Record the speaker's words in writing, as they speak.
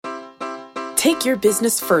Take your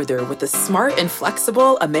business further with the smart and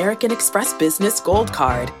flexible American Express Business Gold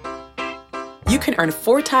Card. You can earn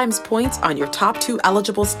 4 times points on your top 2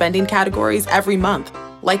 eligible spending categories every month,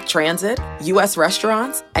 like transit, U.S.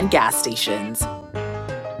 restaurants, and gas stations.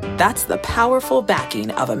 That's the powerful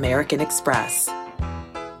backing of American Express.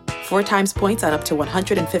 4 times points on up to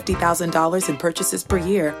 $150,000 in purchases per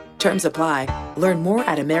year. Terms apply. Learn more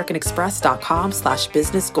at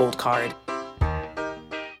americanexpress.com/businessgoldcard.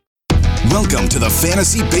 Welcome to the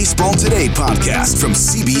Fantasy Baseball Today podcast from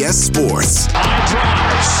CBS Sports. High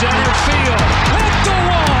drive, center field, hit the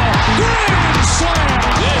wall, grand slam.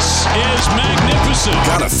 This is magnificent.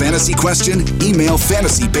 Got a fantasy question? Email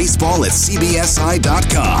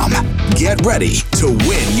fantasybaseball@cbsi.com. Get ready to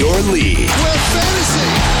win your league. Where fantasy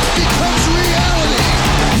becomes reality.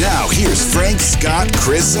 Now here's Frank, Scott,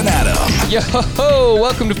 Chris, and Adam. Yo,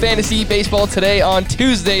 welcome to Fantasy Baseball Today on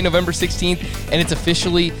Tuesday, November 16th, and it's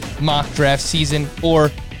officially mock draft season, or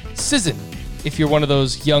sizzin, if you're one of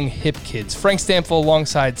those young hip kids. Frank Stampfl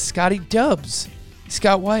alongside Scotty Dubs,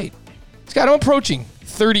 Scott White. Scott, I'm approaching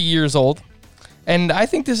 30 years old, and I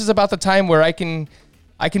think this is about the time where I can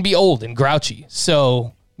be old and grouchy.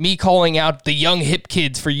 So me calling out the young hip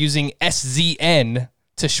kids for using SZN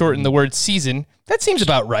to shorten the word season, that seems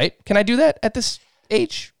about right. Can I do that at this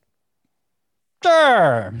age?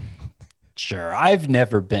 Sure. I've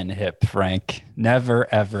never been hip, Frank.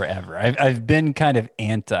 Never, ever, ever. I've been kind of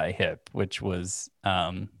anti-hip, which was,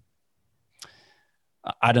 I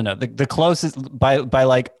don't know, the closest by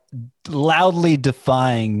like loudly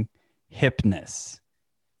defying hipness.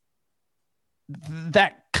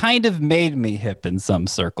 That kind of made me hip in some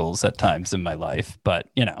circles at times in my life, but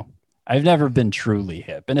you know, I've never been truly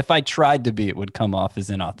hip. And if I tried to be, it would come off as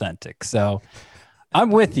inauthentic. So I'm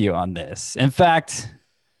with you on this. In fact,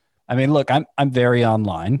 I mean, look, I'm very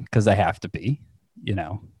online because I have to be. You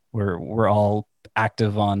know, we're all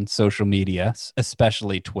active on social media,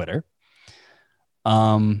 especially Twitter.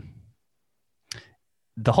 The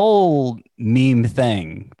whole meme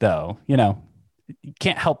thing, though, you know, you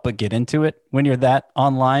can't help but get into it when you're that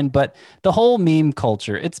online. But the whole meme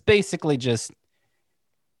culture, it's basically just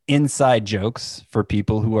inside jokes for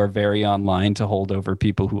people who are very online to hold over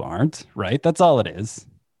people who aren't, right? That's all it is.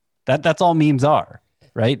 That's all memes are,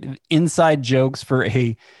 right? Inside jokes for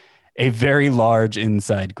a very large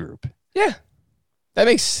inside group. Yeah, that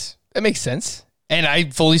makes sense. And I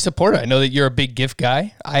fully support it. I know that you're a big GIF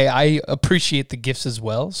guy. I appreciate the GIFs as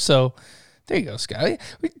well. So there you go, Scott.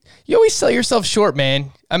 You always sell yourself short,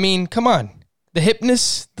 man. I mean, come on. The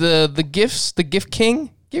hipness, the GIFs, the GIF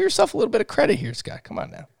king. Give yourself a little bit of credit here, Scott. Come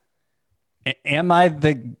on now. Am I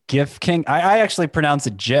the GIF king? I actually pronounce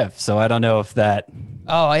it GIF, so I don't know if that...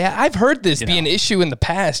 Oh, yeah. I've heard this be an issue in the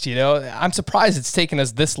past, you know. I'm surprised it's taken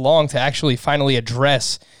us this long to actually finally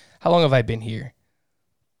address... How long have I been here?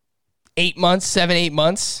 8 months, 7-8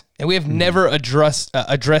 months, and we have never addressed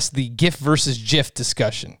the GIF versus GIF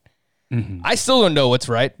discussion. Mm-hmm. I still don't know what's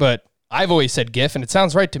right, but I've always said GIF, and it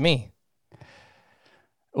sounds right to me.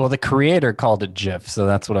 Well, the creator called it GIF, so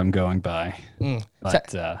that's what I'm going by.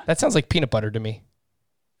 But that sounds like peanut butter to me.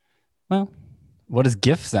 Well, what does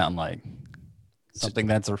GIF sound like? Something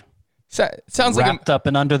that's sounds wrapped up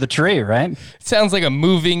and under the tree, right? Sounds like a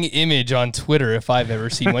moving image on Twitter if I've ever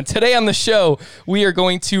seen one. Today on the show, we are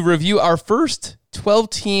going to review our first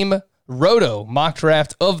 12-team Roto mock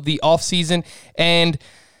draft of the offseason, and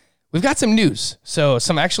we've got some news. So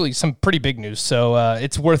some pretty big news. So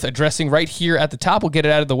it's worth addressing right here at the top. We'll get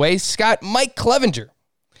it out of the way. Scott, Mike Clevinger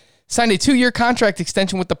signed a 2-year contract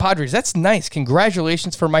extension with the Padres. That's nice.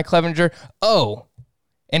 Congratulations for Mike Clevinger. Oh,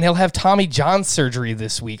 and he'll have Tommy John surgery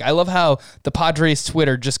this week. I love how the Padres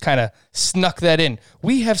Twitter just kind of snuck that in.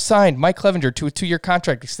 We have signed Mike Clevinger to a 2-year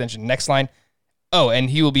contract extension. Next line. Oh, and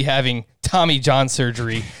he will be having Tommy John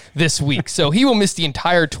surgery this week. So he will miss the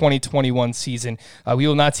entire 2021 season. We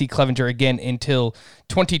will not see Clevinger again until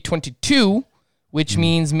 2022, which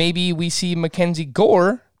means maybe we see Mackenzie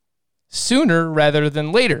Gore sooner rather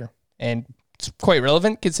than later. And it's quite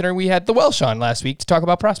relevant considering we had the Welsh on last week to talk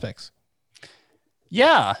about prospects.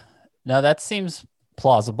 Yeah. No, that seems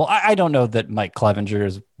plausible. I don't know that Mike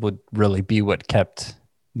Clevinger would really be what kept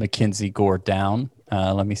Mackenzie Gore down.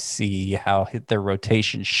 Let me see how their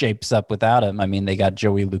rotation shapes up without him. I mean, they got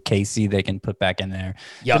Joey Lucchesi they can put back in there.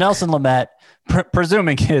 But Nelson Lamet,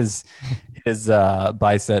 presuming his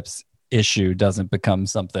biceps issue doesn't become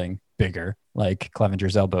something bigger like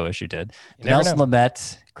Clevinger's elbow issue did. Nelson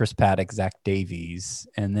Lamet, Chris Paddock, Zach Davies,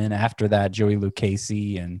 and then after that, Joey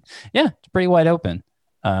Lucchesi, and yeah, it's pretty wide open.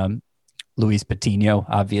 Luis Patino,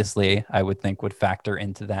 obviously, I would think would factor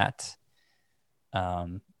into that.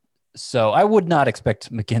 So I would not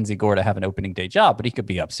expect Mackenzie Gore to have an opening day job, but he could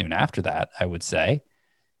be up soon after that, I would say.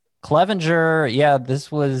 Clevenger, yeah,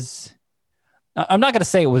 this was, I'm not going to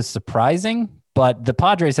say it was surprising, but the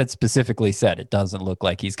Padres had specifically said it doesn't look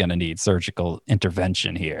like he's going to need surgical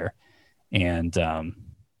intervention here. And,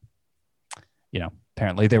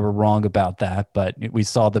 apparently they were wrong about that, but we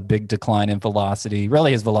saw the big decline in velocity.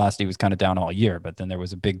 Really, his velocity was kind of down all year, but then there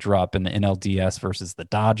was a big drop in the NLDS versus the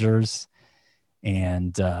Dodgers.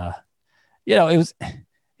 And, it was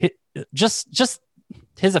just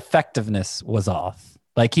his effectiveness was off.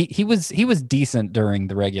 Like he was decent during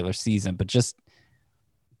the regular season, but just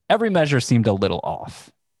every measure seemed a little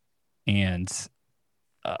off. And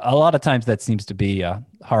a lot of times that seems to be a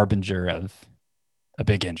harbinger of a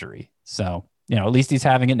big injury. So, at least he's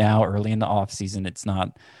having it now early in the offseason. It's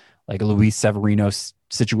not like a Luis Severino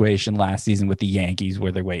situation last season with the Yankees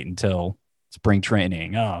where they wait until spring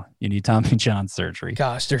training. Oh, you need Tommy John surgery.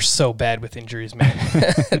 Gosh, they're so bad with injuries, man.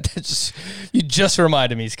 You just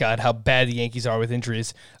reminded me, Scott, how bad the Yankees are with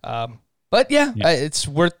injuries. But it's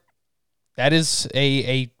worth. That is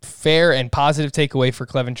a fair and positive takeaway for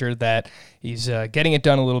Clevenger that he's getting it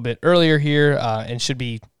done a little bit earlier here and should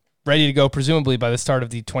be ready to go, presumably by the start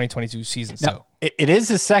of the 2022 season. Now, it is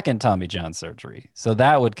his second Tommy John surgery, so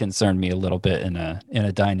that would concern me a little bit in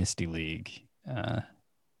a dynasty league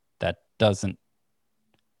that doesn't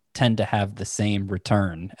tend to have the same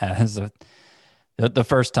return as the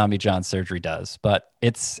first Tommy John surgery does. But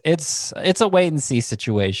it's a wait and see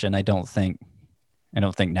situation. I don't think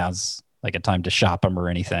now's like a time to shop him or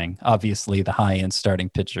anything. Obviously, the high end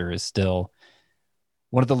starting pitcher is still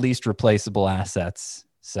one of the least replaceable assets.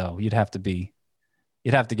 So you'd have to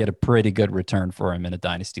get a pretty good return for him in a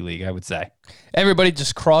dynasty league, I would say. Everybody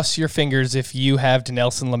just cross your fingers if you have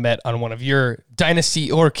Dinelson Lamet on one of your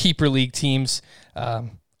dynasty or keeper league teams.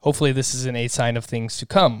 Hopefully this is a sign of things to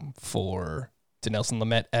come for Dinelson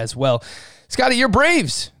Lamet as well. Scotty, your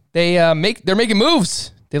Braves, they're making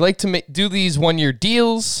moves. They like to do these 1-year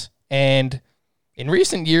deals, and in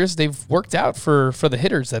recent years, they've worked out for the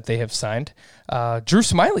hitters that they have signed. Drew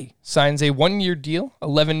Smyly signs a 1-year deal,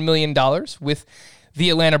 $11 million with the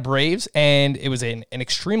Atlanta Braves, and it was an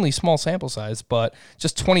extremely small sample size, but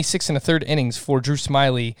just 26 and a third innings for Drew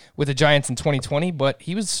Smyly with the Giants in 2020, but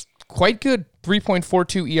he was quite good.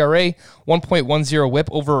 3.42 ERA, 1.10 whip,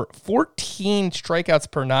 over 14 strikeouts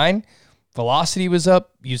per 9. Velocity was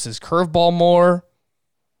up, uses curveball more.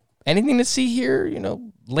 Anything to see here,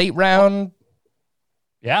 late round?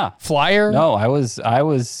 Yeah. Flyer? No, I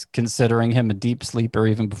was considering him a deep sleeper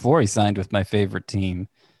even before he signed with my favorite team.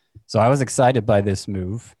 So I was excited by this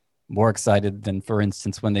move, more excited than, for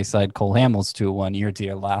instance, when they signed Cole Hamels to a 1-year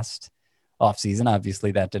deal last offseason.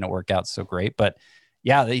 Obviously, that didn't work out so great. But,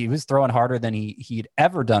 yeah, he was throwing harder than he'd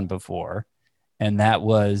ever done before. And that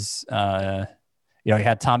was, he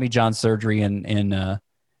had Tommy John surgery in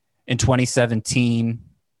 2017,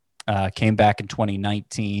 came back in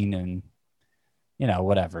 2019, and,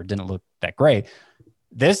 whatever, didn't look that great.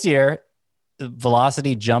 This year,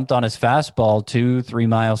 velocity jumped on his fastball 2-3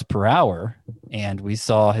 miles per hour, and we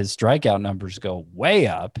saw his strikeout numbers go way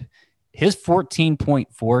up. His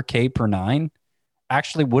 14.4 K per 9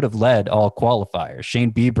 actually would have led all qualifiers.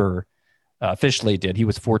 Shane Bieber officially did. He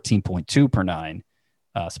was 14.2 per 9.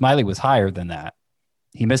 Smyly was higher than that.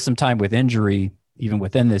 He missed some time with injury even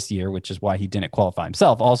within this year, which is why he didn't qualify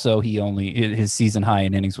himself. Also, his season high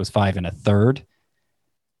in innings was 5 1/3.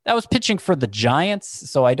 That was pitching for the Giants,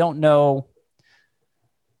 so I don't know.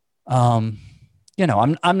 I'm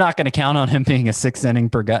not going to count on him being a 6 inning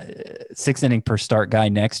per start guy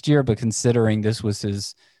next year, but considering this was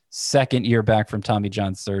his second year back from Tommy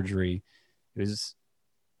John surgery, he was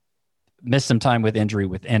missed some time with injury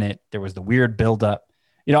within it. There was the weird buildup.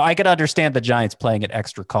 I could understand the Giants playing it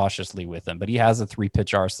extra cautiously with him, but he has a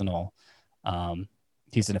 3-pitch arsenal.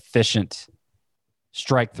 He's an efficient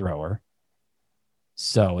strike thrower.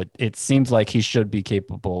 So it seems like he should be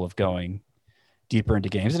capable of going deeper into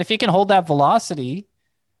games. And if he can hold that velocity,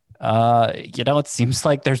 it seems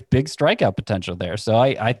like there's big strikeout potential there. So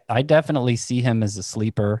I definitely see him as a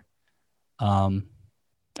sleeper.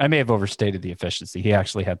 I may have overstated the efficiency. He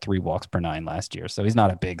actually had 3 walks per 9 last year, so he's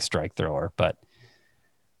not a big strike thrower, but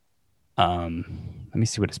let me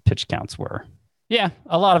see what his pitch counts were. Yeah,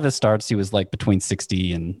 a lot of his starts, he was like between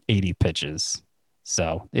 60 and 80 pitches.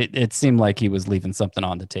 So it seemed like he was leaving something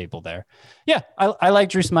on the table there. Yeah, I like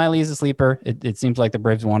Drew Smyly as a sleeper. It seems like the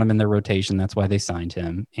Braves want him in their rotation. That's why they signed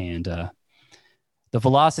him. And the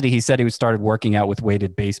velocity, he said he started working out with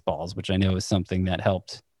weighted baseballs, which I know is something that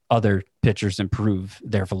helped other pitchers improve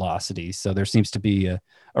their velocity. So there seems to be a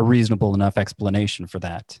reasonable enough explanation for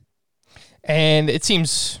that. And it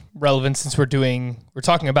seems relevant since we're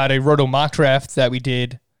talking about a Roto mock draft that we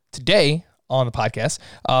did today on the podcast.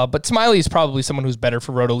 But Smiley is probably someone who's better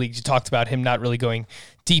for Roto leagues. You talked about him not really going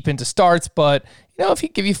deep into starts, but if he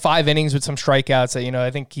give you 5 innings with some strikeouts,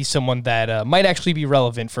 I think he's someone that might actually be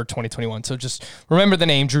relevant for 2021. So just remember the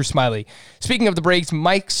name, Drew Smiley. Speaking of the Braves,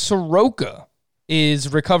 Mike Soroka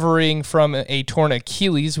is recovering from a torn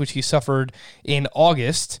Achilles, which he suffered in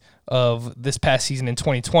August of this past season in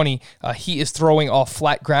 2020. He is throwing off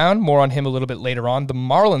flat ground. More on him a little bit later on. The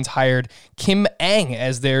Marlins hired Kim Ng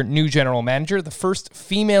as their new general manager, the first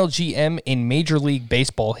female GM in Major League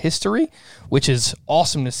Baseball history, which is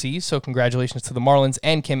awesome to see. So congratulations to the Marlins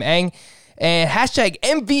and Kim Ng. And hashtag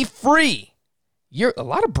MV free. A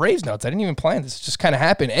lot of Braves notes. I didn't even plan this. It just kind of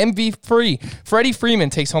happened. MV free. Freddie Freeman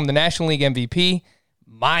takes home the National League MVP.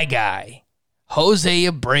 My guy, Jose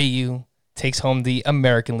Abreu, takes home the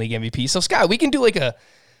American League MVP. So, Scott, we can do like a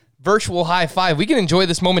virtual high five. We can enjoy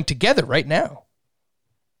this moment together right now.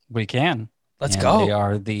 We can. Let's go. They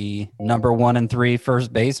are the number 1 and 3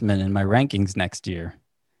 first baseman in my rankings next year.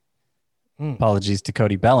 Apologies to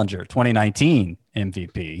Cody Bellinger, 2019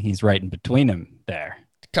 MVP. He's right in between them there.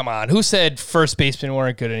 Come on. Who said first basemen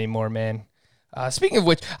weren't good anymore, man? Speaking of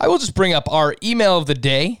which, I will just bring up our email of the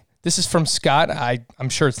day. This is from Scott. I'm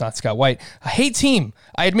sure it's not Scott White. Hey, team.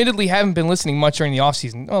 I admittedly haven't been listening much during the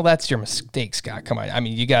offseason. Oh, that's your mistake, Scott. Come on. I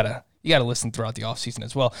mean, you gotta listen throughout the offseason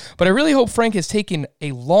as well. But I really hope Frank has taken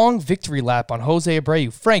a long victory lap on Jose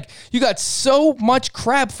Abreu. Frank, you got so much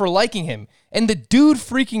crap for liking him, and the dude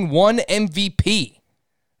freaking won MVP.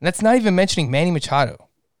 And that's not even mentioning Manny Machado,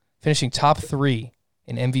 finishing top 3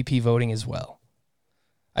 in MVP voting as well.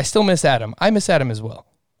 I still miss Adam. I miss Adam as well.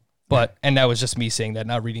 And that was just me saying that,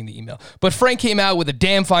 not reading the email. But Frank came out with a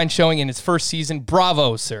damn fine showing in his first season.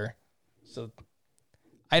 Bravo, sir. So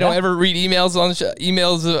I don't ever read emails on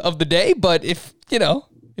emails of the day, but if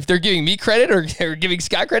they're giving me credit or they're giving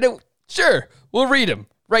Scott credit, sure, we'll read them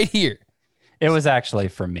right here. It was actually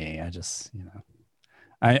for me. I just,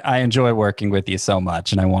 I enjoy working with you so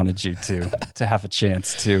much, and I wanted you to have a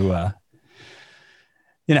chance to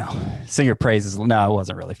sing your praises. No, it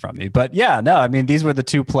wasn't really from me. But these were the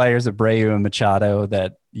 2 players, Abreu and Machado,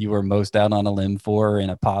 that you were most out on a limb for in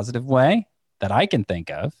a positive way that I can think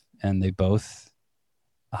of. And they both,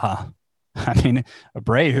 Abreu,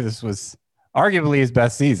 this was arguably his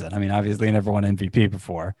best season. I mean, obviously he never won MVP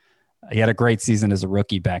before. He had a great season as a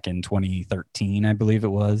rookie back in 2013, I believe it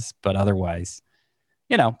was. But otherwise,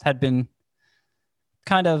 had been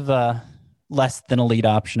kind of less than elite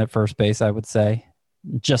option at first base, I would say.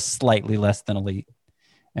 Just slightly less than elite.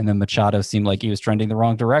 And then Machado seemed like he was trending the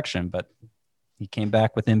wrong direction, but he came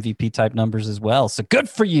back with MVP type numbers as well. So good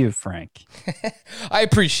for you, Frank. I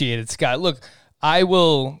appreciate it, Scott. Look,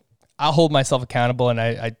 I'll hold myself accountable, and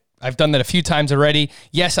I've done that a few times already.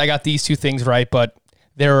 Yes, I got these 2 things right, but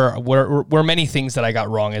there were many things that I got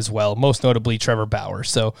wrong as well, most notably Trevor Bauer.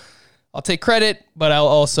 So I'll take credit, but I'll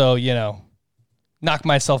also, knock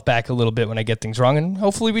myself back a little bit when I get things wrong, and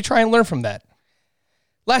hopefully we try and learn from that.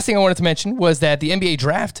 Last thing I wanted to mention was that the NBA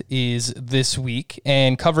draft is this week,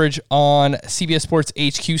 and coverage on CBS Sports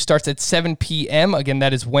HQ starts at 7 p.m. Again,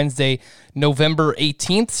 that is Wednesday, November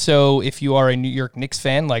 18th. So if you are a New York Knicks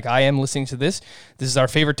fan like I am listening to this is our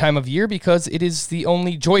favorite time of year because it is the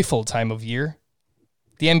only joyful time of year,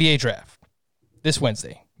 the NBA draft, this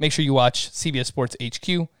Wednesday. Make sure you watch CBS Sports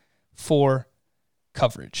HQ for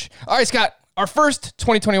coverage. All right, Scott, our first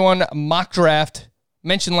 2021 mock draft.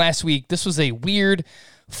 Mentioned last week, this was a weird,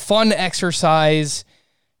 fun exercise,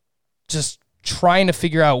 just trying to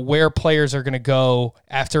figure out where players are going to go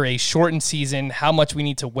after a shortened season, how much we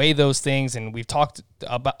need to weigh those things, and we've talked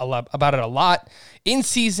about it a lot in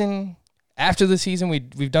season. After the season,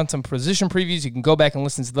 we've done some position previews. You can go back and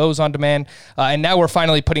listen to those on demand, and now we're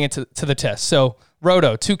finally putting it to the test. So,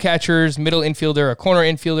 Roto, 2 catchers, middle infielder, a corner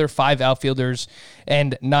infielder, 5 outfielders,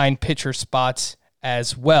 and 9 pitcher spots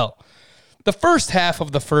as well. The first half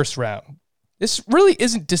of the first round, this really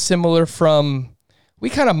isn't dissimilar from, we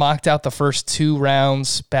kind of mocked out the first 2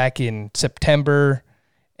 rounds back in September,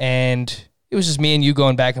 and it was just me and you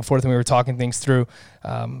going back and forth, and we were talking things through.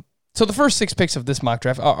 So the first 6 picks of this mock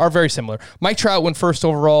draft are very similar. Mike Trout went first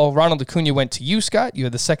overall. Ronald Acuna went to you, Scott. You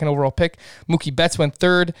had the 2nd overall pick. Mookie Betts went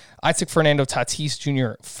 3rd. Isaac Fernando Tatis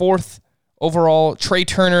Jr. 4th overall. Trey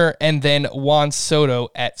Turner, and then Juan Soto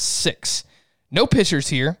at 6. No pitchers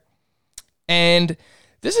here. And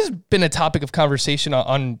this has been a topic of conversation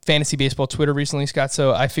on fantasy baseball Twitter recently, Scott,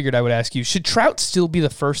 so I figured I would ask you, should Trout still be the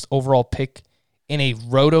first overall pick in a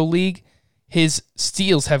Roto league? His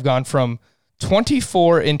steals have gone from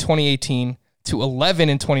 24 in 2018 to 11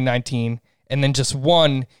 in 2019 and then just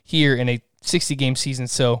 1 here in a 60-game season.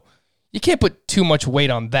 So you can't put too much weight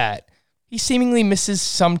on that. He seemingly misses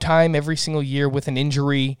some time every single year with an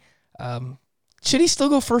injury. Should he still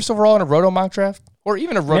go first overall in a Roto mock draft or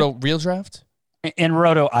even a Roto real draft? In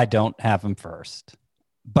Roto, I don't have him first,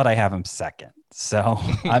 but I have him second. So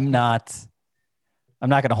I'm not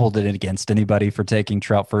going to hold it against anybody for taking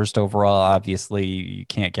Trout first overall. Obviously, you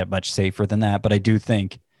can't get much safer than that, but I do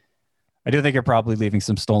think you're probably leaving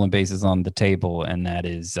some stolen bases on the table, and that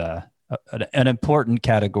is an important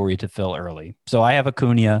category to fill early. So I have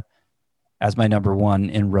Acuna as my number 1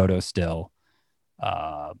 in Roto still.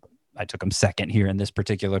 I took him second here in this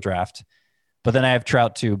particular draft. But then I have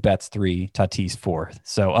Trout 2, Betts 3, Tatis 4th.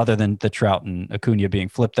 So other than the Trout and Acuna being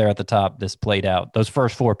flipped there at the top, this played out. Those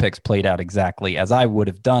first 4 picks played out exactly as I would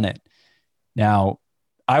have done it. Now,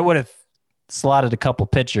 I would have slotted a couple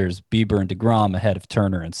pitchers, Bieber and DeGrom, ahead of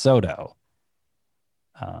Turner and Soto.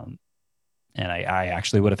 And I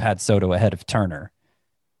actually would have had Soto ahead of Turner.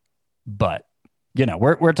 But,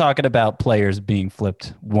 we're talking about players being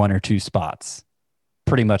flipped 1 or 2 spots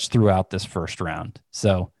pretty much throughout this first round.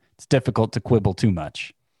 So it's difficult to quibble too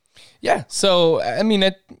much. Yeah. So, I mean,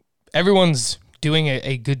 everyone's doing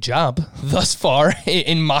a good job thus far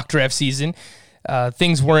in mock draft season.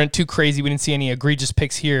 Things weren't too crazy. We didn't see any egregious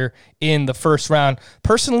picks here in the first round.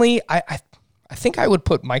 Personally, I think I would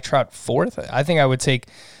put Mike Trout 4th. I think I would take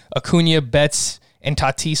Acuna, Betts, and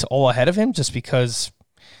Tatis all ahead of him just because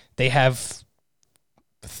they have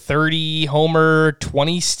 30 homer,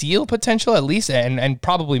 20 steal potential at least, and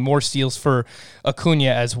probably more steals for Acuna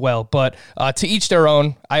as well. But to each their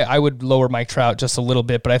own. I would lower Mike Trout just a little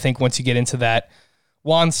bit, but I think once you get into that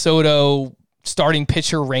Juan Soto starting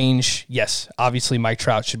pitcher range, yes, obviously Mike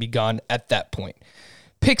Trout should be gone at that point.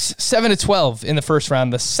 Picks 7 to 12 in the first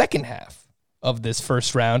round, the second half of this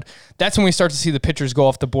first round. That's when we start to see the pitchers go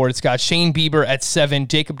off the board. It's got Shane Bieber at 7,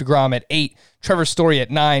 Jacob deGrom at 8, Trevor Story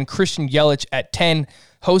at 9, Christian Yelich at 10,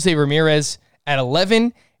 Jose Ramirez at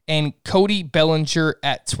 11, and Cody Bellinger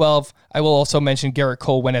at 12. I will also mention Garrett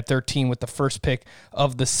Cole went at 13 with the first pick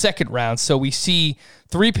of the second round. So we see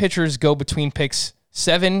 3 pitchers go between picks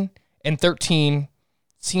 7 and 13.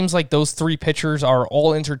 Seems like those 3 pitchers are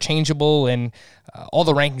all interchangeable, and all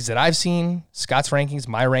the rankings that I've seen, Scott's rankings,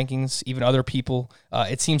 my rankings, even other people,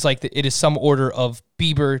 it seems like it is some order of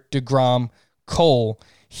Bieber, deGrom, Cole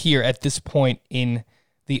here at this point in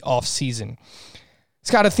the offseason.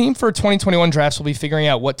 Scott, a theme for 2021 drafts will be figuring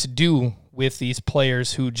out what to do with these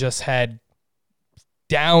players who just had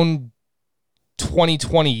down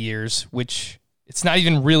 2020 years, which it's not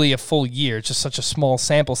even really a full year. It's just such a small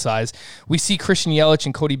sample size. We see Christian Yelich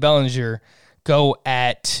and Cody Bellinger go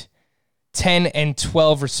at 10 and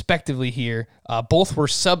 12 respectively here. Both were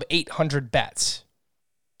sub 800 bats.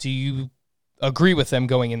 Do you agree with them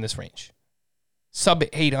going in this range? Sub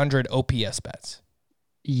 800 OPS bats.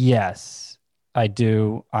 Yes. I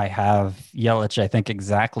do. I have Yelich, I think,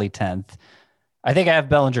 exactly 10th. I think I have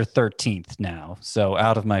Bellinger 13th now, so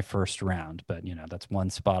out of my first round, but, that's 1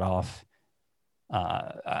 spot off.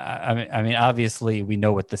 I mean, obviously, we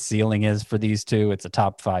know what the ceiling is for these two. It's a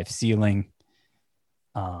top 5 ceiling.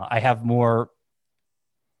 I have a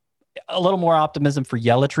little more optimism for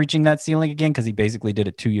Yelich reaching that ceiling again because he basically did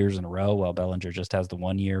it 2 years in a row, while Bellinger just has the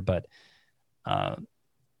 1 year. But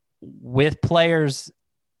with players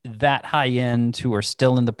that high end who are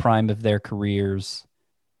still in the prime of their careers,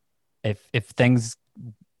 if things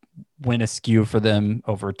went askew for them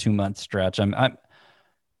over a 2-month stretch,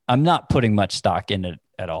 I'm not putting much stock in it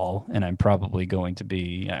at all, and I'm probably going to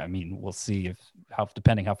be. I mean, we'll see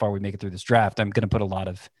depending how far we make it through this draft. I'm going to put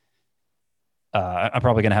I'm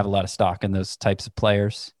probably going to have a lot of stock in those types of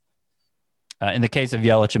players. In the case of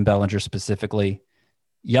Yelich and Bellinger specifically,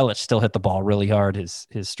 Yelich still hit the ball really hard. His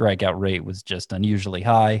strikeout rate was just unusually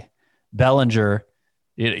high. Bellinger,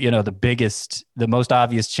 the most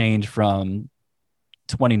obvious change from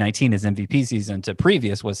 2019, his MVP season, to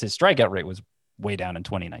previous was his strikeout rate was way down in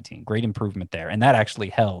 2019. Great improvement there. And that actually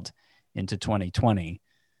held into 2020.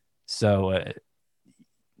 So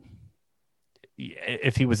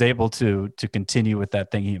if he was able to continue with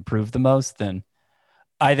that thing he improved the most, then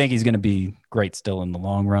I think he's going to be great still in the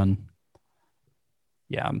long run.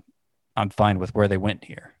 Yeah, I'm fine with where they went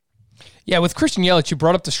here. Yeah, with Christian Yelich, you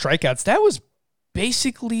brought up the strikeouts. That was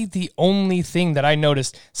basically the only thing that I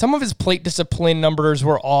noticed. Some of his plate discipline numbers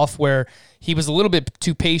were off, where he was a little bit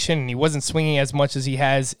too patient and he wasn't swinging as much as he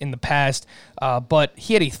has in the past. But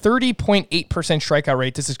he had a 30.8% strikeout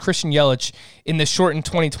rate. This is Christian Yelich in the shortened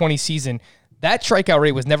 2020 season. That strikeout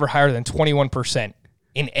rate was never higher than 21%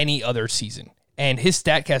 in any other season. And his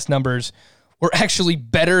StatCast numbers were actually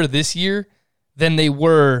better this year than they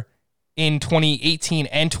were in 2018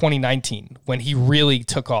 and 2019 when he really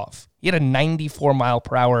took off. He had a 94 mile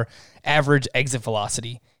per hour average exit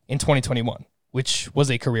velocity in 2021, which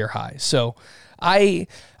was a career high. So I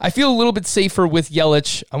feel a little bit safer with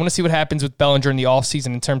Yelich. I want to see what happens with Bellinger in the offseason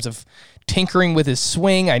in terms of tinkering with his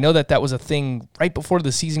swing. I know that was a thing right before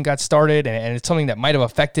the season got started, and it's something that might have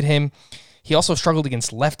affected him. He also struggled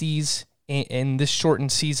against lefties in this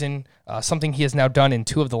shortened season, something he has now done in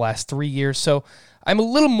 2 of the last 3 years. So I'm a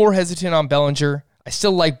little more hesitant on Bellinger. I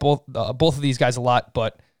still like both of these guys a lot,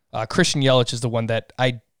 but Christian Yelich is the one that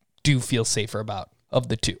I do feel safer about of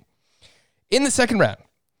the two. In the second round,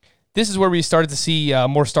 this is where we started to see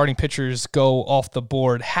more starting pitchers go off the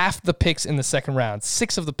board. Half the picks in the second round,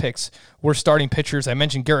 6 of the picks were starting pitchers. I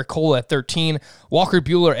mentioned Garrett Cole at 13, Walker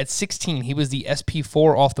Buehler at 16. He was the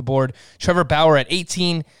SP4 off the board. Trevor Bauer at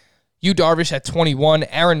 18, Yu Darvish at 21,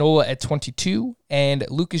 Aaron Nola at 22, and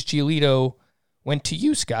Lucas Giolito went to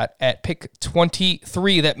you, Scott, at pick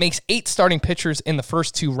 23. That makes 8 starting pitchers in the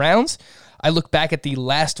first 2 rounds. I look back at the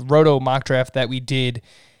last Roto mock draft that we did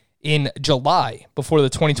in July before the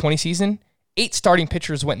 2020 season. 8 starting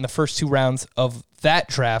pitchers went in the first 2 rounds of that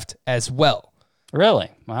draft as well. Really?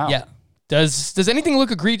 Wow. Yeah. Does anything look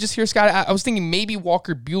egregious here, Scott? I was thinking maybe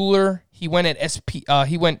Walker Buehler. He went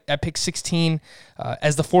at pick 16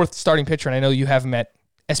 as the 4th starting pitcher, and I know you have him at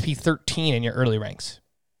SP 13 in your early ranks.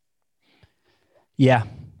 Yeah,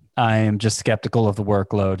 I am just skeptical of the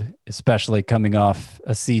workload, especially coming off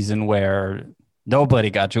a season where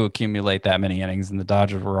nobody got to accumulate that many innings, and the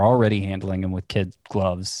Dodgers were already handling him with kid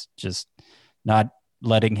gloves, just not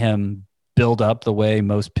letting him build up the way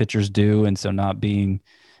most pitchers do, and so not being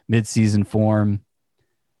mid-season form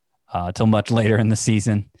till much later in the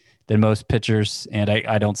season than most pitchers, and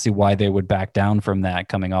I don't see why they would back down from that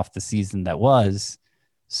coming off the season that was.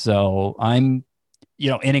 So I'm,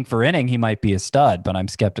 inning for inning, he might be a stud, but I'm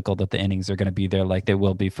skeptical that the innings are going to be there like they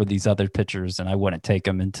will be for these other pitchers, and I wouldn't take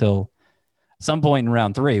him until some point in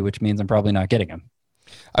round 3, which means I'm probably not getting him.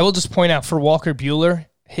 I will just point out for Walker Buehler,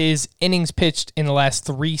 his innings pitched in the last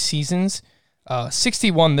 3 seasons,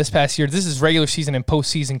 61 this past year. This is regular season and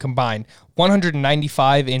postseason combined.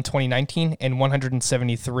 195 in 2019 and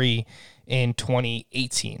 173 in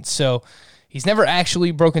 2018. So he's never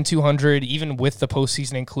actually broken 200, even with the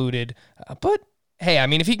postseason included. But hey, I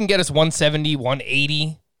mean, if he can get us 170,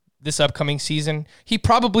 180 this upcoming season, he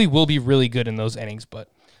probably will be really good in those innings. But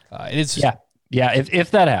it is. Yeah.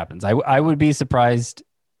 If that happens, I would be surprised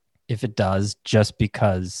if it does, just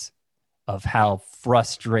because of how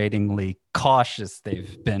frustratingly cautious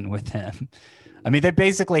they've been with him. I mean, they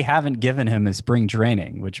basically haven't given him a spring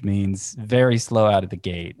training, which means very slow out of the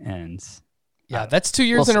gate. And yeah, that's 2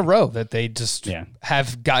 years in a row that they just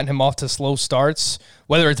have gotten him off to slow starts,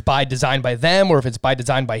 whether it's by design by them or if it's by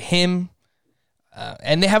design by him.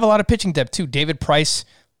 And they have a lot of pitching depth too. David Price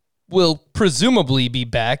will presumably be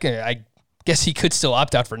back. I guess he could still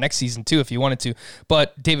opt out for next season too if he wanted to.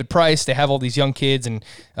 But David Price, they have all these young kids, and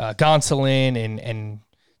Gonsolin and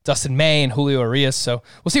Dustin May and Julio Arias. So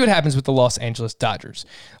we'll see what happens with the Los Angeles Dodgers.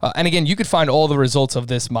 And again, you could find all the results of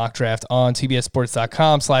this mock draft on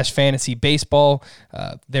tbssports.com/fantasy-baseball.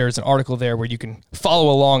 There's an article there where you can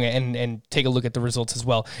follow along and take a look at the results as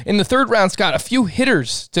well. In the third round, Scott, a few hitters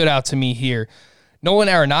stood out to me here. Nolan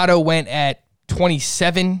Arenado went at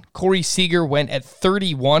 27. Corey Seager went at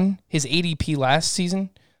 31. His ADP last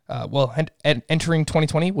season, entering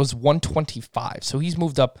 2020, was 125. So he's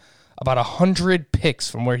moved up about 100 picks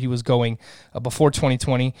from where he was going before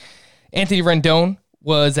 2020. Anthony Rendon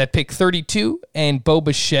was at pick 32, and Bo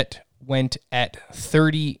Bichette went at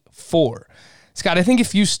 34. Scott, I think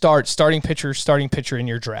if you starting pitcher in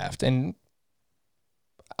your draft, and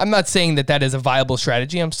I'm not saying that is a viable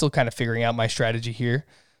strategy. I'm still kind of figuring out my strategy here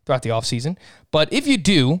throughout the offseason. But if you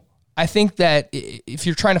do, I think that if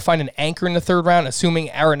you're trying to find an anchor in the third round, assuming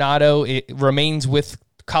Arenado remains with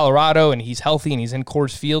Colorado and he's healthy and he's in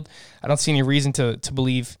Coors Field, I don't see any reason to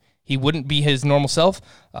believe he wouldn't be his normal self.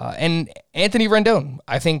 And Anthony Rendon,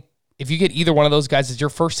 I think if you get either one of those guys as your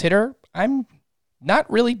first hitter, I'm not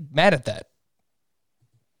really mad at that.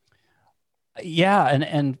 Yeah,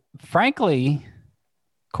 and frankly,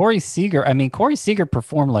 Corey Seager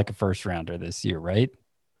performed like a first rounder this year, right?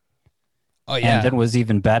 Oh, yeah. And then was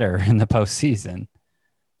even better in the postseason.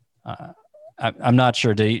 I'm not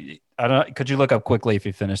sure. Could you look up quickly if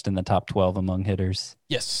he finished in the top 12 among hitters?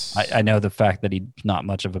 Yes. I know the fact that he's not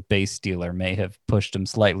much of a base stealer may have pushed him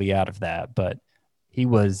slightly out of that, but he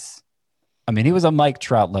was a Mike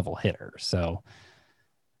Trout level hitter. So,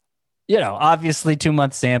 obviously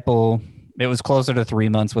 2-month sample, It was closer to 3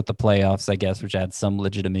 months with the playoffs, I guess, which adds some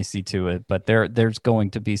legitimacy to it. But there's going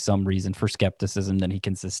to be some reason for skepticism that he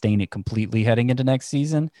can sustain it completely heading into next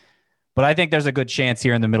season. But I think there's a good chance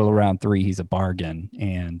here in the middle of round 3, he's a bargain.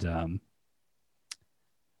 And,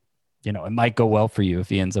 it might go well for you if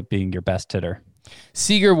he ends up being your best hitter.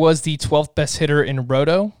 Seager was the 12th best hitter in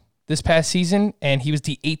Roto this past season, and he was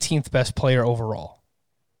the 18th best player overall.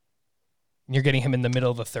 You're getting him in the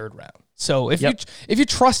middle of the 3rd round. So if you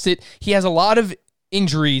trust it, he has a lot of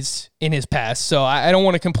injuries in his past, so I don't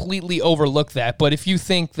want to completely overlook that. But if you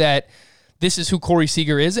think that this is who Corey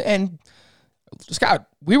Seager is, and Scott,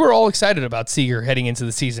 we were all excited about Seager heading into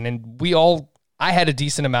the season, and I had a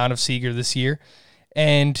decent amount of Seager this year,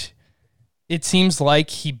 and it seems like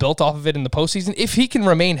he built off of it in the postseason. If he can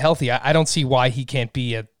remain healthy, I don't see why he can't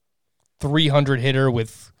be a 300 hitter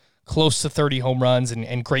with close to 30 home runs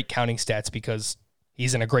and great counting stats, because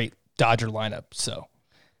he's in a great Dodger lineup. So,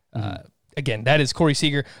 again, that is Corey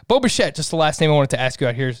Seager. Bo Bichette, just the last name I wanted to ask you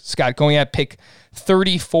out here, Scott, going at pick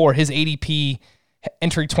 34, his ADP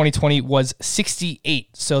entering 2020 was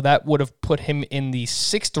 68. So that would have put him in the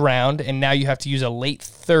 6th round, and now you have to use a late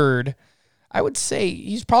 3rd. I would say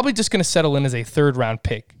he's probably just going to settle in as a 3rd round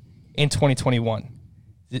pick in 2021.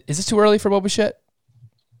 Is this too early for Bo Bichette?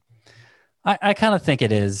 I kind of think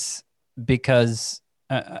it is, because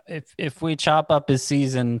if we chop up his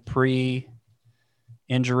season pre-injury,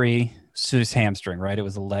 so his hamstring, right? It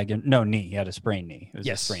was a leg, knee. He had a sprained knee. It was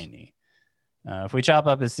a sprained knee. If we chop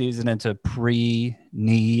up his season into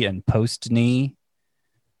pre-knee and post-knee,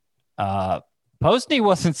 post-knee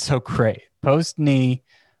wasn't so great. Post-knee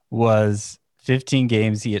was 15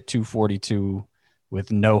 games. He hit 242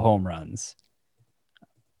 with no home runs.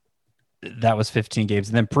 That was 15 games.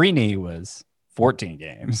 And then pre-knee was 14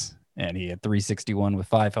 games, and he had 361 with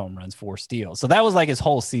 5 home runs, 4 steals. So that was like his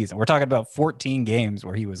whole season. We're talking about 14 games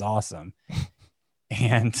where he was awesome.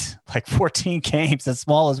 And like 14 games, as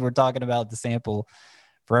small as we're talking about the sample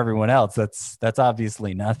for everyone else, that's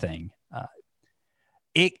obviously nothing.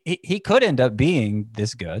 He could end up being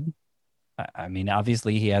this good. I mean,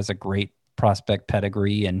 obviously he has a great prospect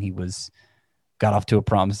pedigree, and he got off to a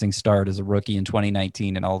promising start as a rookie in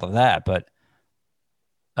 2019 and all of that. But,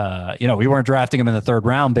 we weren't drafting him in the 3rd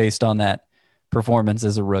round based on that performance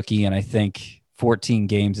as a rookie. And I think 14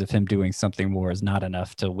 games of him doing something more is not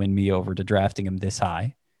enough to win me over to drafting him this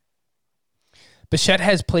high. Bichette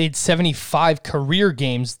has played 75 career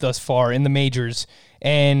games thus far in the majors.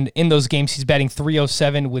 And in those games, he's batting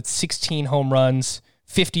 .307 with 16 home runs,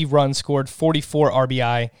 50 runs scored, 44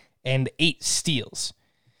 RBI, and 8 steals.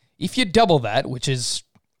 If you double that, which is,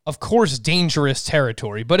 of course, dangerous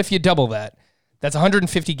territory, but if you double that, that's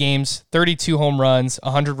 150 games, 32 home runs,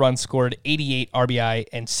 100 runs scored, 88 RBI,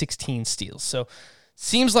 and 16 steals. So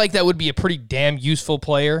seems like that would be a pretty damn useful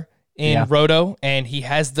player in Roto, and he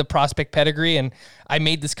has the prospect pedigree. And I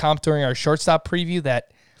made this comp during our shortstop preview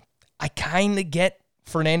that I kind of get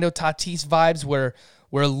Fernando Tatis vibes, where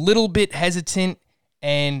we're a little bit hesitant,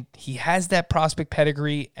 and he has that prospect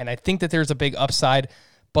pedigree, and I think that there's a big upside,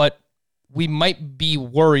 but we might be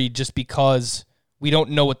worried just because we don't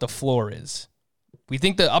know what the floor is. We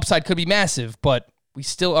think the upside could be massive, but we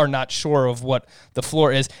still are not sure of what the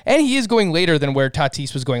floor is. And he is going later than where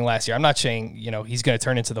Tatis was going last year. I'm not saying, he's going to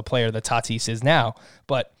turn into the player that Tatis is now,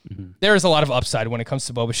 but there is a lot of upside when it comes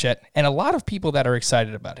to Bo Bichette, and a lot of people that are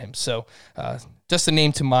excited about him. So just a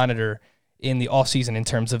name to monitor in the offseason in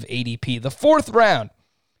terms of ADP. The 4th round.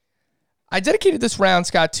 I dedicated this round,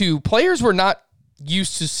 Scott, to players we're not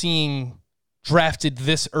used to seeing drafted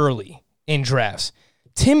this early in drafts.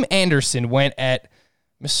 Tim Anderson went at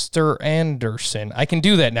Mr. Anderson. I can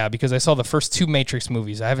do that now because I saw the first 2 Matrix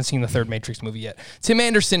movies. I haven't seen the 3rd Matrix movie yet. Tim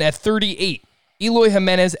Anderson at 38. Eloy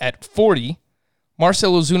Jimenez at 40.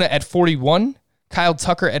 Marcell Ozuna at 41. Kyle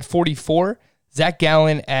Tucker at 44. Zach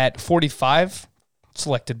Gallen at 45,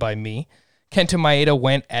 selected by me. Kenta Maeda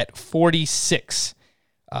went at 46.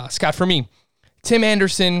 Scott, for me, Tim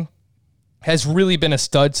Anderson has really been a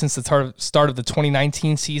stud since the start of the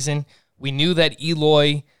 2019 season. We knew that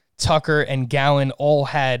Eloy, Tucker, and Gallen all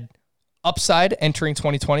had upside entering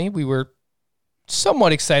 2020. We were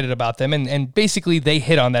somewhat excited about them, and basically they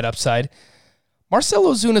hit on that upside. Marcell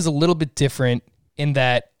Ozuna is a little bit different in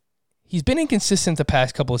that he's been inconsistent the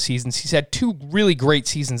past couple of seasons. He's had 2 really great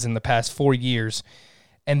seasons in the past 4 years.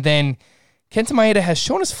 And then Kenta Maeda has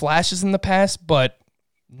shown us flashes in the past, but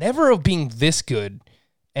never of being this good.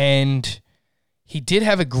 And he did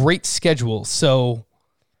have a great schedule. So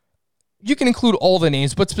you can include all the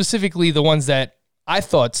names, but specifically the ones that I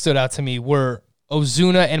thought stood out to me were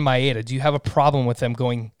Ozuna and Maeda. Do you have a problem with them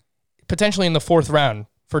going potentially in the 4th round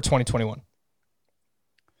for 2021?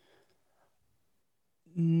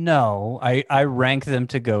 No, I rank them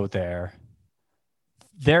to go there.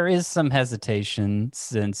 There is some hesitation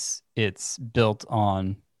since it's built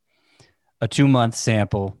on a 2-month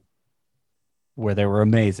sample where they were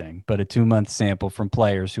amazing, but a 2-month sample from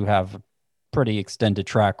players who have a pretty extended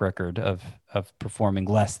track record of performing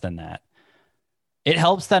less than that. It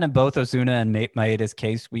helps that in both Ozuna and Maeda's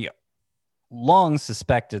case, we long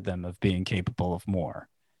suspected them of being capable of more,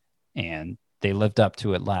 and they lived up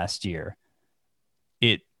to it last year.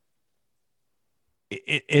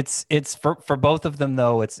 It's for both of them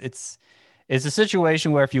though. It's a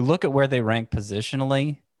situation where if you look at where they rank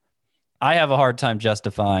positionally, I have a hard time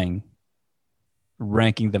justifying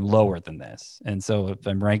ranking them lower than this. And so if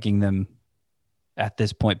I'm ranking them at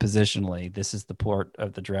this point positionally, this is the part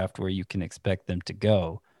of the draft where you can expect them to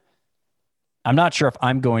go. I'm not sure if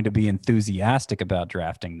I'm going to be enthusiastic about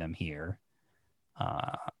drafting them here.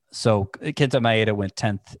 So Kenta Maeda went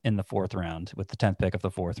 10th in the 4th round with the 10th pick of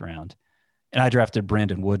the 4th round. And I drafted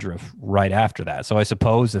Brandon Woodruff right after that. So I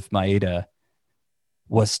suppose if Maeda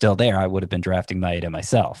was still there, I would have been drafting Maeda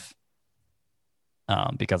myself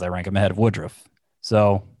because I rank him ahead of Woodruff.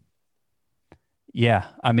 So, yeah,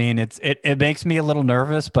 I mean, it makes me a little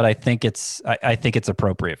nervous, but I think it's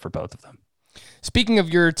appropriate for both of them. Speaking of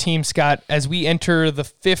your team, Scott, as we enter the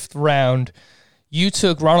 5th round, you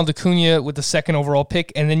took Ronald Acuna with the 2nd overall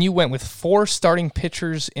pick, and then you went with 4 starting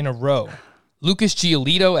pitchers in a row. Lucas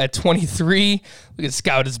Giolito at 23. Look at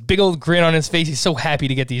Scott, his big old grin on his face. He's so happy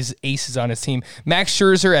to get these aces on his team. Max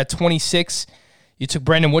Scherzer at 26. You took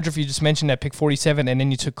Brandon Woodruff, you just mentioned, at pick 47, and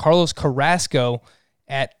then you took Carlos Carrasco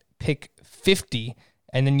at pick 50,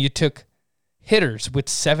 and then you took hitters with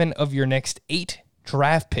 7 of your next 8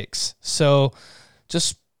 draft picks. So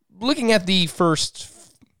just looking at the first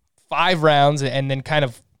 5 rounds and then kind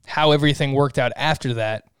of how everything worked out after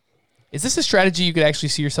that, is this a strategy you could actually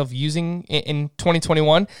see yourself using in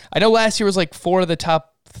 2021? I know last year was like 4 of the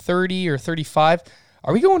top 30 or 35.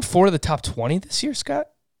 Are we going 4 of the top 20 this year, Scott?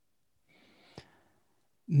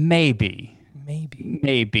 Maybe.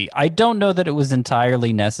 I don't know that it was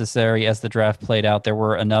entirely necessary as the draft played out. There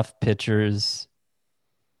were enough pitchers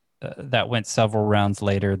that went several rounds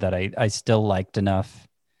later that I still liked enough.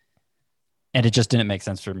 And it just didn't make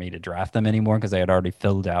sense for me to draft them anymore because I had already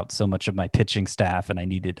filled out so much of my pitching staff and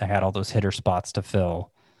I had all those hitter spots to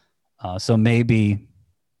fill. So maybe,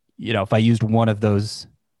 if I used one of those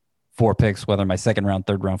 4 picks, whether my 2nd round,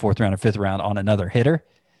 3rd round, 4th round, or 5th round on another hitter,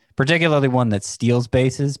 particularly one that steals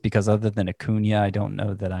bases, because other than Acuna, I don't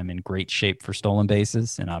know that I'm in great shape for stolen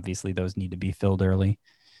bases. And obviously those need to be filled early.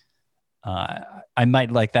 I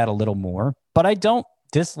might like that a little more, but I don't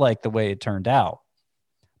dislike the way it turned out.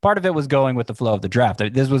 Part of it was going with the flow of the draft.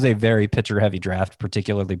 This was a very pitcher-heavy draft,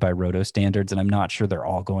 particularly by Roto standards, and I'm not sure they're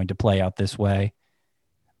all going to play out this way.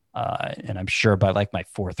 And I'm sure by like my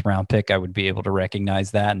 4th round pick, I would be able to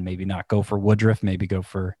recognize that and maybe not go for Woodruff, maybe go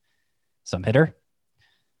for some hitter.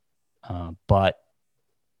 But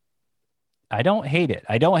I don't hate it.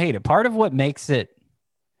 Part of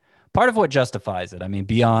what justifies it, I mean,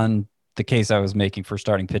 beyond the case I was making for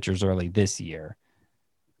starting pitchers early this year,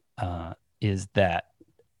 is that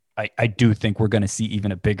I do think we're going to see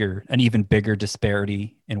an even bigger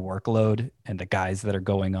disparity in workload, and the guys that are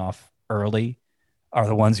going off early are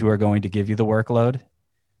the ones who are going to give you the workload.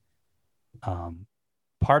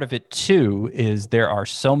 Part of it too is there are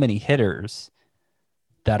so many hitters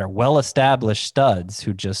that are well-established studs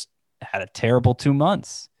who just had a terrible 2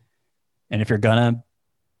 months. And if you're going to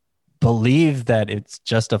believe that it's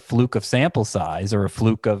just a fluke of sample size or a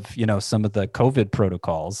fluke of, some of the COVID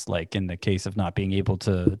protocols, like in the case of not being able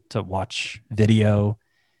to watch video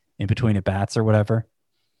in between at bats or whatever.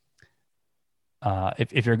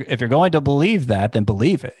 If you're going to believe that, then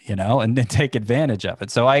believe it, and then take advantage of it.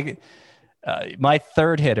 So my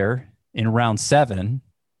 3rd hitter in round 7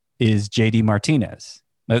 is JD Martinez.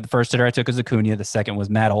 The first hitter I took was Acuna. The 2nd was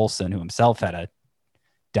Matt Olson, who himself had a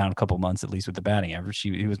down a couple months, at least with the batting average.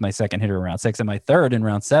 He was my 2nd hitter in round 6. And my 3rd in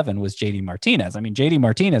round 7 was JD Martinez. I mean, JD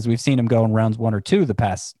Martinez, we've seen him go in rounds 1 or 2 the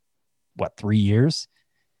past, 3 years.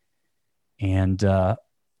 And I'm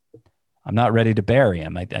not ready to bury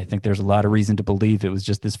him. I think there's a lot of reason to believe it was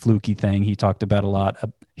just this fluky thing. He talked a lot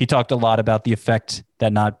about the effect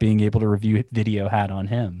that not being able to review video had on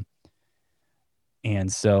him. And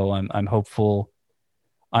so I'm hopeful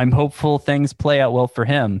things play out well for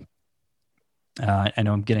him. I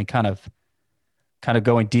know I'm getting kind of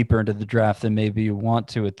going deeper into the draft than maybe you want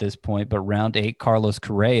to at this point, but round 8, Carlos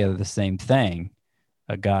Correa, the same thing,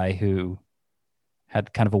 a guy who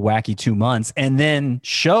had kind of a wacky 2 months and then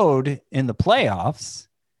showed in the playoffs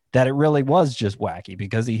that it really was just wacky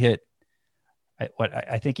because he hit,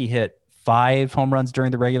 I think he hit 5 home runs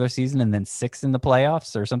during the regular season and then 6 in the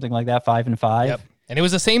playoffs or something like that, 5 and 5. Yep. And it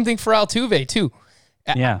was the same thing for Altuve too.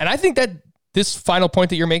 Yeah. And I think that this final point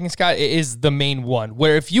that you're making, Scott, is the main one,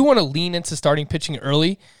 where if you want to lean into starting pitching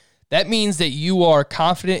early, that means that you are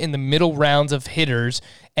confident in the middle rounds of hitters.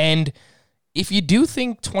 And if you do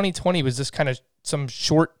think 2020 was just kind of some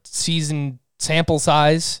short season sample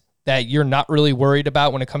size that you're not really worried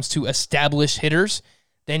about when it comes to established hitters,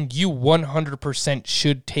 then you 100%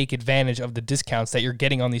 should take advantage of the discounts that you're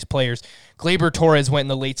getting on these players. Gleyber Torres went in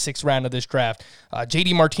the late 6th round of this draft.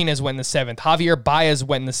 JD Martinez went in the 7th. Javier Baez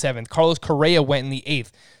went in the 7th. Carlos Correa went in the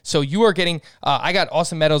 8th. So you are getting, I got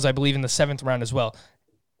Austin Meadows, I believe, in the 7th round as well.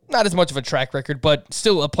 Not as much of a track record, but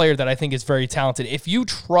still a player that I think is very talented. If you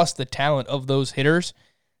trust the talent of those hitters,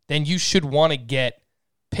 then you should want to get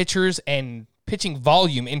pitchers and pitching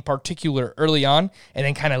volume in particular early on, and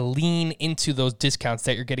then kind of lean into those discounts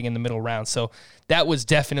that you're getting in the middle round. So that was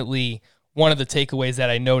definitely one of the takeaways that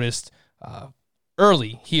I noticed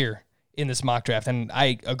early here in this mock draft, and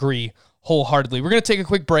I agree wholeheartedly. We're going to take a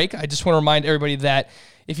quick break. I just want to remind everybody that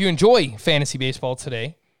if you enjoy fantasy baseball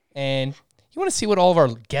today and you want to see what all of our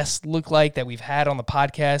guests look like that we've had on the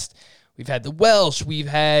podcast, we've had the Welsh, we've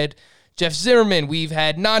had Jeff Zimmerman, we've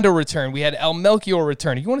had Nando return, we had El Melchior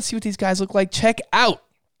return. If you want to see what these guys look like, check out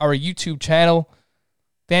our YouTube channel,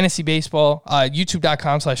 Fantasy Baseball,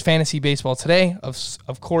 youtube.com/Fantasy Baseball today.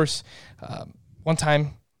 Of course, one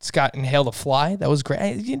time Scott inhaled a fly. That was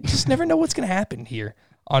great. You just never know what's going to happen here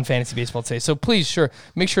on Fantasy Baseball Today. So please,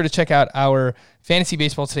 make sure to check out our Fantasy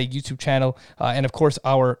Baseball Today YouTube channel and, of course,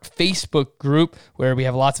 our Facebook group where we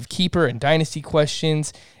have lots of keeper and dynasty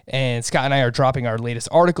questions. And Scott and I are dropping our latest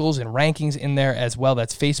articles and rankings in there as well.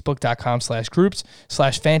 That's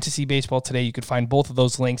facebook.com/groups/Fantasy Baseball Today. You can find both of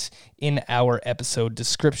those links in our episode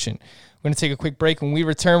description. We're going to take a quick break. When we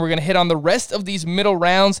return, we're going to hit on the rest of these middle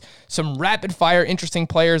rounds, some rapid-fire interesting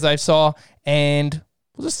players I saw, and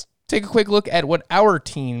we'll just take a quick look at what our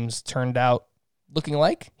teams turned out looking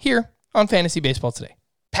like here on Fantasy Baseball Today.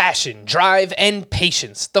 Passion, drive, and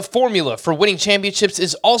patience. The formula for winning championships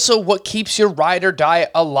is also what keeps your ride or die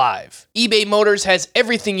alive. eBay Motors has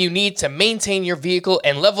everything you need to maintain your vehicle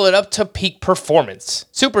and level it up to peak performance.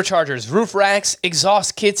 Superchargers, roof racks,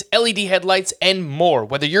 exhaust kits, LED headlights, and more.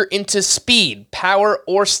 Whether you're into speed, power,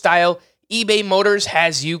 or style, eBay Motors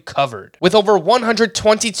has you covered. With over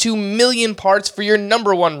 122 million parts for your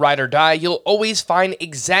number one ride or die, you'll always find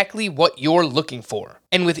exactly what you're looking for.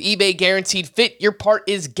 And with eBay Guaranteed Fit, your part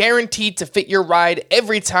is guaranteed to fit your ride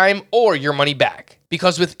every time or your money back.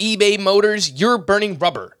 Because with eBay Motors, you're burning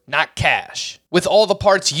rubber, not cash. With all the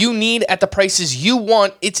parts you need at the prices you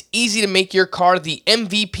want, it's easy to make your car the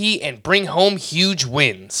MVP and bring home huge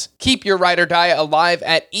wins. Keep your ride or die alive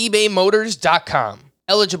at ebaymotors.com.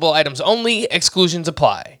 Eligible items only, exclusions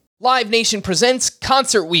apply. Live Nation presents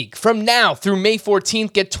Concert Week. From now through May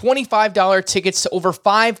 14th, get $25 tickets to over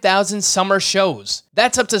 5,000 summer shows.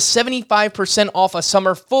 That's up to 75% off a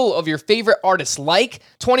summer full of your favorite artists like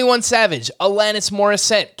 21 Savage, Alanis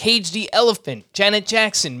Morissette, Cage the Elephant, Janet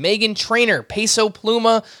Jackson, Meghan Trainor, Peso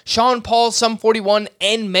Pluma, Sean Paul, Sum 41,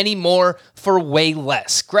 and many more for way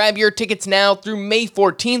less. Grab your tickets now through May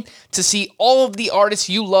 14th to see all of the artists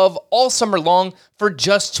you love all summer long for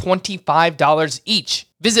just $25 each.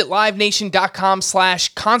 Visit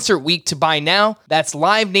livenation.com/Concert Week to buy now. That's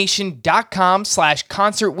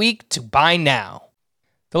livenation.com/Concert Week to buy now.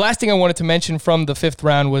 The last thing I wanted to mention from the 5th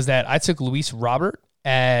round was that I took Luis Robert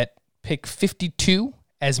at pick 52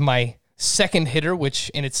 as my second hitter, which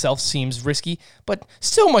in itself seems risky, but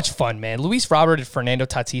still much fun, man. Luis Robert and Fernando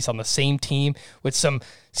Tatis on the same team with some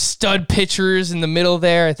stud pitchers in the middle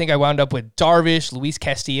there. I think I wound up with Darvish, Luis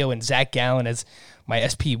Castillo, and Zach Gallen as my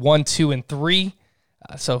SP 1, 2, and 3.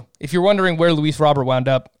 So if you're wondering where Luis Robert wound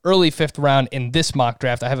up, early 5th round in this mock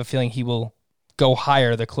draft, I have a feeling he will go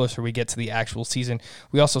higher the closer we get to the actual season.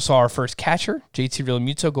 We also saw our first catcher, JT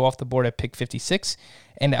Realmuto, go off the board at pick 56,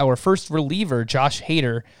 and our first reliever, Josh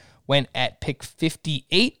Hader, went at pick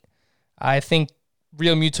 58. I think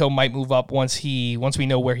Realmuto might move up once we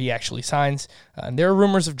know where he actually signs. And there are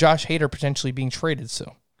rumors of Josh Hader potentially being traded,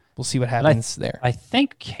 so we'll see what happens there. I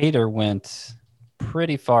think Hader went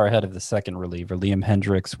pretty far ahead of the second reliever. Liam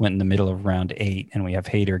Hendricks went in the middle of round 8, and we have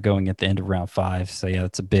Hader going at the end of round 5. So yeah,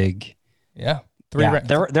 that's a big. Yeah.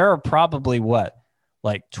 There are probably 12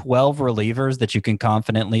 relievers that you can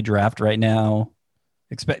confidently draft right now.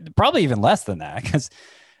 Probably even less than that, because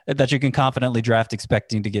that you can confidently draft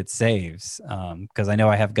expecting to get saves. Because I know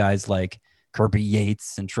I have guys like Kirby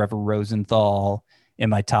Yates and Trevor Rosenthal in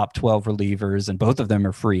my top 12 relievers, and both of them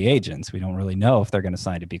are free agents. We don't really know if they're going to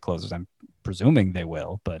sign to be closers. I'm presuming they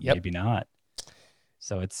will, but maybe not.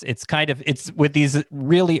 So it's with these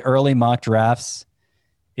really early mock drafts,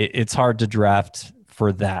 it's hard to draft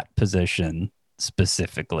for that position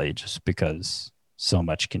specifically, just because so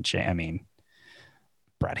much can change. I mean,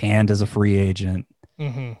 Brad Hand is a free agent.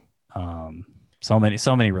 So many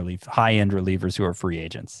high-end relievers who are free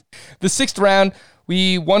agents. The 6th round,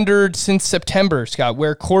 we wondered since September, Scott,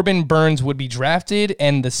 where Corbin Burnes would be drafted,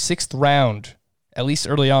 and the 6th round, at least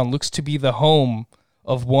early on, looks to be the home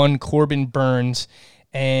of one Corbin Burnes,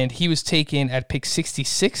 and he was taken at pick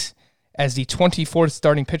 66 as the 24th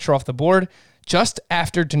starting pitcher off the board, just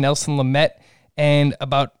after Dinelson Lamet, and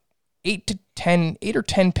about 8 or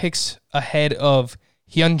 10 picks ahead of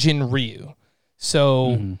Hyunjin Ryu.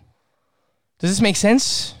 So does this make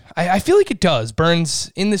sense? I feel like it does.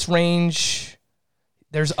 Burnes in this range,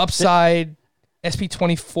 there's upside.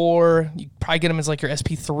 SP24, you probably get him as like your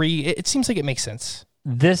SP3. It seems like it makes sense.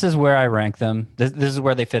 This is where I rank them. This is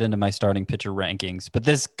where they fit into my starting pitcher rankings. But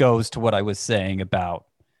this goes to what I was saying about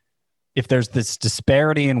if there's this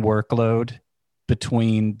disparity in workload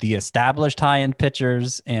between the established high-end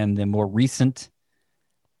pitchers and the more recent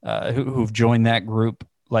who've joined that group,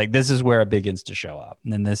 like this is where it begins to show up.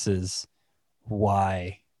 And then this is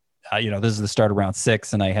why, this is the start of round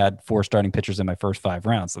 6, and I had 4 starting pitchers in my first 5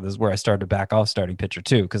 rounds. So this is where I started to back off starting pitcher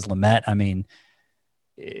too, because Lamet, I mean,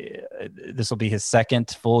 this will be his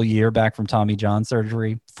 2nd full year back from Tommy John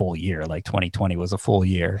surgery. Full year, like 2020 was a full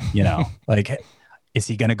year, like, is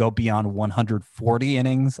he going to go beyond 140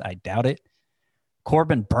 innings? I doubt it.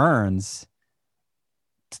 Corbin Burnes,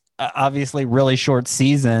 obviously really short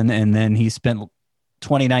season, and then he spent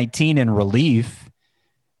 2019 in relief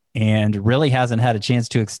and really hasn't had a chance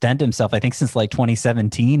to extend himself, I think, since like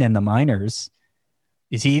 2017 in the minors.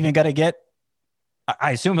 Is he even going to get,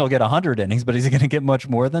 I assume he'll get 100 innings, but is he going to get much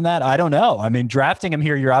more than that? I don't know. I mean, drafting him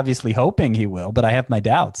here, you're obviously hoping he will, but I have my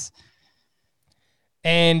doubts.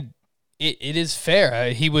 And it is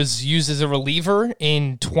fair. He was used as a reliever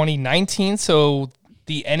in 2019, so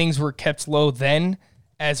the innings were kept low then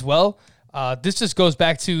as well. This just goes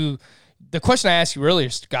back to the question I asked you earlier,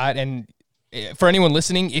 Scott, and for anyone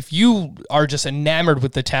listening, if you are just enamored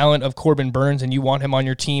with the talent of Corbin Burnes and you want him on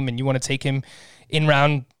your team and you want to take him in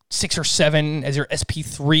round 6 or 7 as your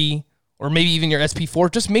SP3 or maybe even your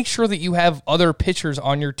SP4, just make sure that you have other pitchers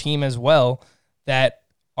on your team as well that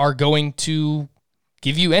are going to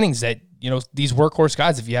give you innings that, these workhorse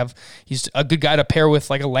guys, he's a good guy to pair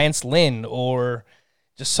with like a Lance Lynn or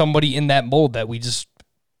just somebody in that mold that we just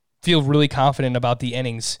feel really confident about the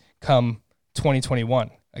innings come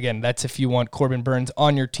 2021. Again, that's if you want Corbin Burnes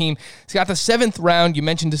on your team. Scott, the 7th round, you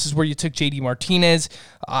mentioned this is where you took JD Martinez.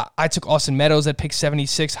 I took Austin Meadows at pick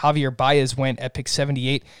 76. Javier Baez went at pick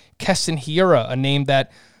 78. Keston Hiura, a name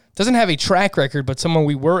that doesn't have a track record, but someone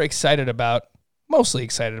we were mostly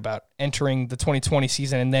excited about entering the 2020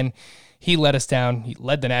 season, and then he let us down. He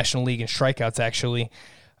led the National League in strikeouts, actually.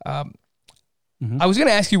 I was going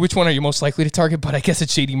to ask you which one are you most likely to target, but I guess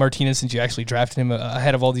it's JD Martinez since you actually drafted him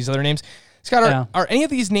ahead of all these other names. Scott, are any of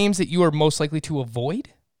these names that you are most likely to avoid?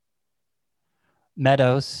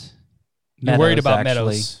 Meadows. You're worried about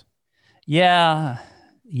Meadows. Yeah,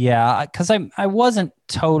 because I wasn't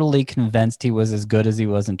totally convinced he was as good as he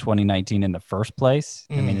was in 2019 in the first place.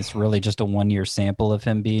 I mean, it's really just a 1-year sample of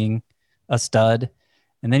him being a stud.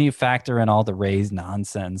 And then you factor in all the Rays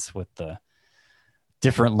nonsense with the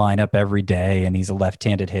different lineup every day, and he's a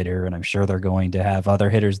left-handed hitter, and I'm sure they're going to have other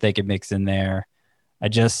hitters they could mix in there.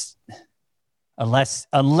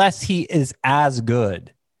 Unless he is as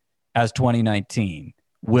good as 2019,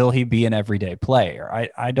 will he be an everyday player?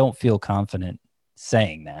 I don't feel confident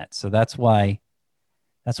saying that. So that's why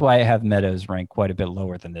I have Meadows ranked quite a bit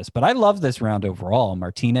lower than this. But I love this round overall.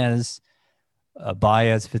 Martinez,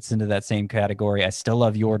 Baez fits into that same category. I still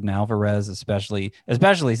love Yordan Alvarez, especially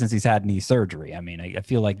since he's had knee surgery. I mean, I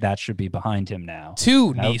feel like that should be behind him now.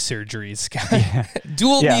 Knee surgeries,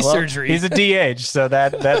 dual knee surgery. He's a DH, so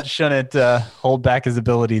that shouldn't hold back his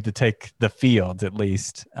ability to take the field at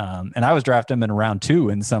least. And I was drafting him in round 2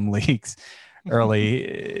 in some leagues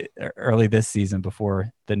early this season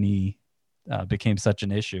before the knee became such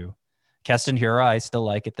an issue. Keston Hiura, I still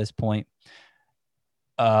like at this point.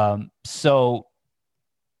 So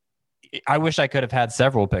I wish I could have had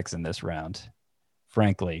several picks in this round,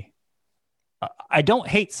 frankly. I don't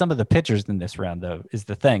hate some of the pitchers in this round, though, is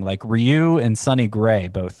the thing. Like Ryu and Sonny Gray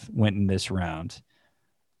both went in this round.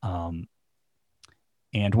 And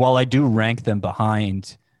while I do rank them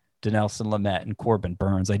behind Dinelson Lamet and Corbin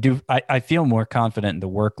Burnes, I feel more confident in the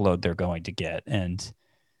workload they're going to get. And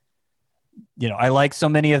I like so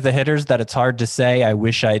many of the hitters that it's hard to say. I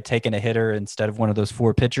wish I had taken a hitter instead of one of those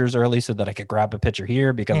 4 pitchers early so that I could grab a pitcher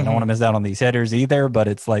here because I don't want to miss out on these hitters either. But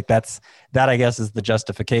it's like that I guess is the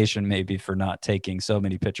justification maybe for not taking so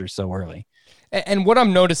many pitchers so early. And what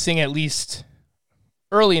I'm noticing, at least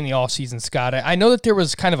early in the offseason, Scott, I know that there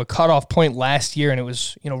was kind of a cutoff point last year, and it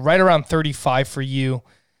was right around 35 for you.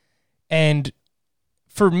 And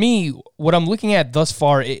for me, what I'm looking at thus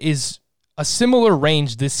far is a similar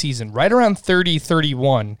range this season, right around 30,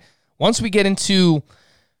 31. Once we get into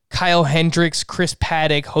Kyle Hendricks, Chris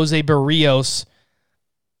Paddack, Jose Barrios,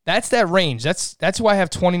 that's that range. That's why I have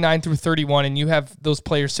 29 through 31, and you have those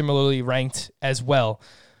players similarly ranked as well.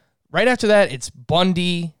 Right after that, it's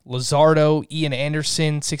Bundy, Luzardo, Ian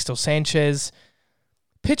Anderson, Sixto Sanchez.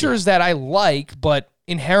 Pitchers that I like, but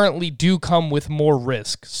inherently do come with more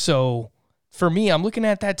risk. So for me, I'm looking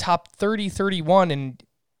at that top 30, 31, and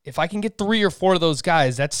if I can get 3 or 4 of those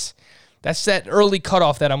guys, that's that early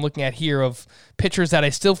cutoff that I'm looking at here of pitchers that I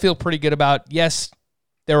still feel pretty good about. Yes,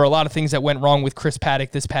 there were a lot of things that went wrong with Chris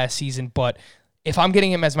Paddack this past season, but if I'm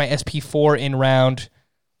getting him as my SP4 in round,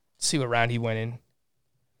 let's see what round he went in.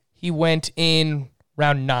 He went in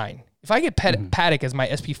round 9. If I get Paddack as my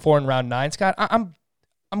SP4 in round 9, Scott, I'm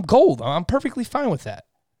gold. I'm perfectly fine with that.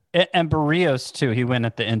 And Barrios too. He went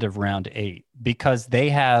at the end of round 8 because they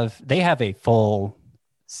have a full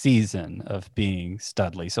season of being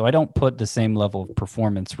studly. So I don't put the same level of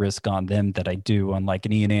performance risk on them that I do on like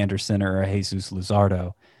an Ian Anderson or a Jesus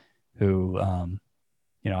Luzardo, who,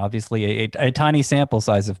 obviously a tiny sample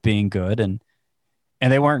size of being good, and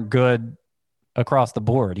they weren't good across the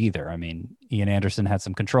board either. I mean, Ian Anderson had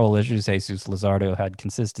some control issues. Jesus Luzardo had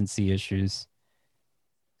consistency issues.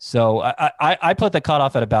 So I put the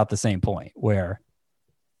cutoff at about the same point where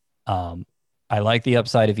I like the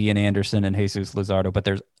upside of Ian Anderson and Jesus Luzardo, but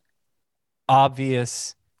there's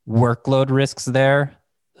obvious workload risks there.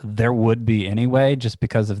 There would be anyway, just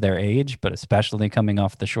because of their age, but especially coming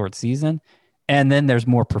off the short season. And then there's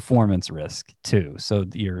more performance risk too. So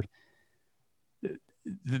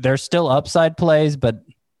there's still upside plays, but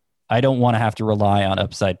I don't want to have to rely on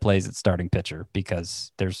upside plays at starting pitcher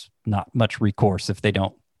because there's not much recourse if they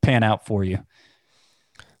don't pan out for you.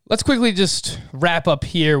 Let's quickly just wrap up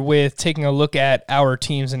here with taking a look at our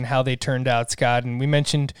teams and how they turned out, Scott. And we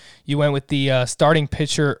mentioned you went with the starting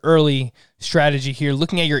pitcher early strategy here.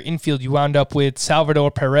 Looking at your infield, you wound up with Salvador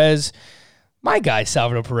Perez. My guy,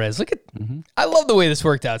 Salvador Perez. Look at, I love the way this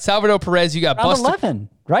worked out. Salvador Perez, you got round 11,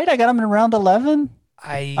 right? I got him in round 11.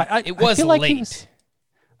 It was late.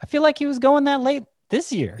 I feel like he was going that late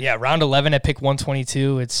this year. Yeah, round 11 at pick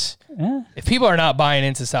 122. If people are not buying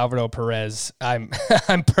into Salvador Perez, I'm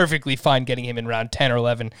perfectly fine getting him in round 10 or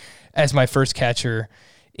 11 as my first catcher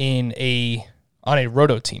on a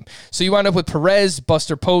roto team. So you wound up with Perez,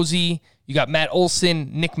 Buster Posey, you got Matt Olson,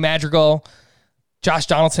 Nick Madrigal, Josh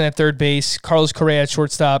Donaldson at third base, Carlos Correa at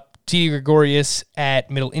shortstop, Didi Gregorius at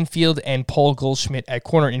middle infield, and Paul Goldschmidt at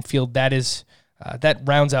corner infield. That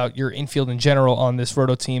rounds out your infield in general on this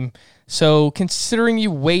roto team. So considering you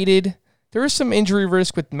waited, there was some injury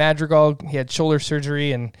risk with Madrigal. He had shoulder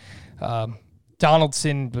surgery, and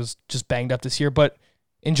Donaldson was just banged up this year. But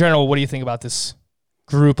in general, what do you think about this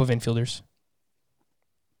group of infielders?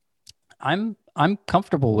 I'm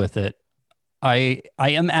comfortable with it. I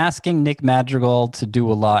am asking Nick Madrigal to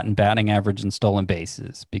do a lot in batting average and stolen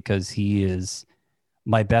bases because he is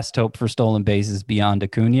my best hope for stolen bases beyond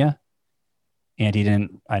Acuna.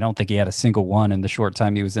 And I don't think he had a single one in the short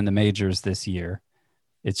time he was in the majors this year.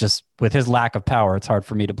 It's just with his lack of power, it's hard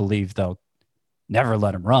for me to believe they'll never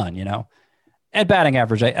let him run, At batting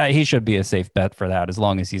average, he should be a safe bet for that as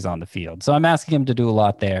long as he's on the field. So I'm asking him to do a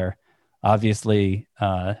lot there. Obviously,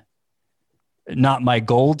 not my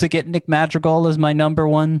goal to get Nick Madrigal as my number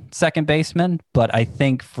one second baseman, but I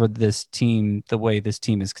think for this team, the way this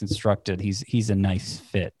team is constructed, he's a nice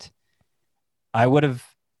fit.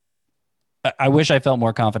 I wish I felt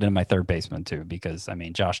more confident in my third baseman too, because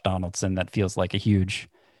Josh Donaldson, that feels like a huge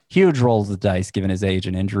roll of the dice given his age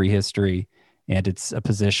and injury history. And it's a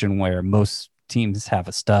position where most teams have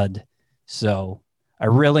a stud. So I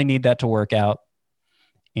really need that to work out.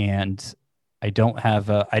 And I don't have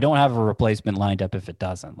a replacement lined up if it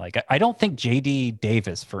doesn't. Like, I don't think JD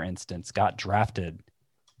Davis, for instance, got drafted.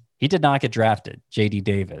 He did not get drafted, JD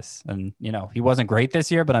Davis. And, he wasn't great this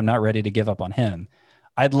year, but I'm not ready to give up on him.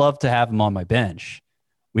 I'd love to have him on my bench.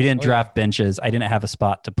 We didn't draft benches. I didn't have a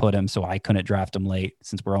spot to put him, so I couldn't draft him late.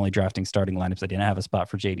 Since we're only drafting starting lineups, I didn't have a spot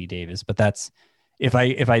for JD Davis. But that's if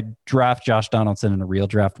I draft Josh Donaldson in a real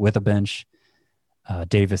draft with a bench,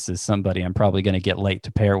 Davis is somebody I'm probably going to get late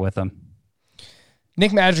to pair with him.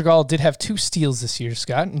 Nick Madrigal did have 2 steals this year,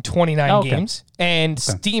 Scott, in 29 games. And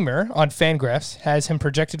Steamer on Fangraphs has him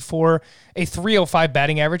projected for a .305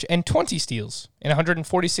 batting average and 20 steals in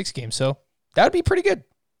 146 games. So that would be pretty good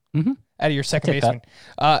out of your second baseman.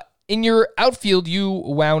 In your outfield, you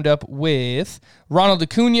wound up with Ronald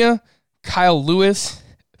Acuna, Kyle Lewis,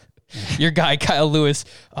 your guy Kyle Lewis,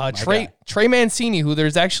 Trey Mancini, who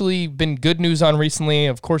there's actually been good news on recently.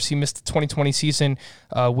 Of course, he missed the 2020 season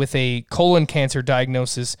with a colon cancer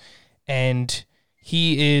diagnosis, and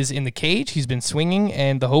he is in the cage. He's been swinging,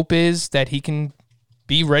 and the hope is that he can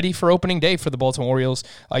be ready for opening day for the Baltimore Orioles.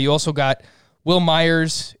 You also got Will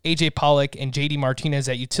Myers, AJ Pollock, and JD Martinez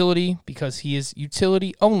at utility because he is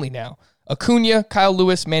utility only now. Acuna, Kyle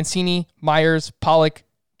Lewis, Mancini, Myers, Pollock,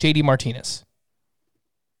 JD Martinez.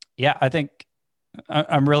 Yeah, I think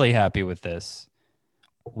I'm really happy with this.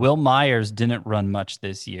 Will Myers didn't run much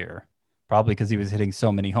this year, probably because he was hitting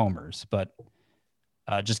so many homers. But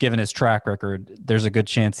just given his track record, there's a good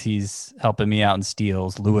chance he's helping me out in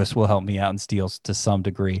steals. Lewis will help me out in steals to some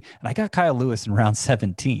degree. And I got Kyle Lewis in round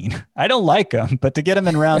 17. I don't like him, but to get him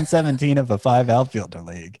in round 17 of a 5 outfielder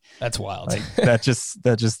league, that's wild. That just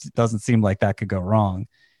doesn't seem like that could go wrong.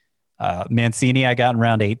 Mancini, I got in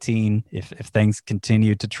round 18. If things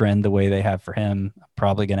continue to trend the way they have for him, I'm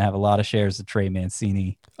probably going to have a lot of shares of Trey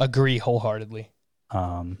Mancini. Agree wholeheartedly.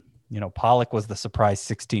 Pollock was the surprise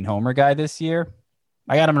 16 homer guy this year.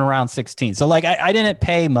 I got him in round 16. So I didn't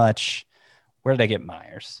pay much. Where did I get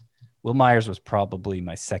Myers? Will Myers was probably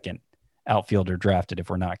my second outfielder drafted if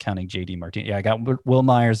we're not counting JD Martinez. Yeah, I got Will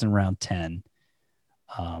Myers in round 10.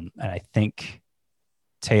 And I think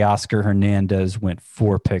Teoscar Hernandez went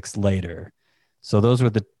 4 picks later. So those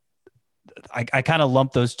were I kind of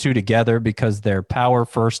lumped those two together because they're power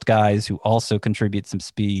first guys who also contribute some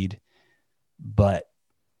speed, but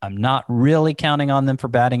I'm not really counting on them for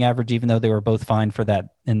batting average, even though they were both fine for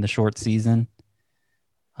that in the short season.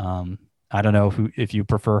 I don't know if you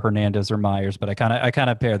prefer Hernandez or Myers, but I kind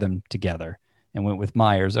of pair them together and went with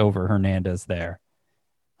Myers over Hernandez there.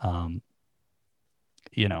 I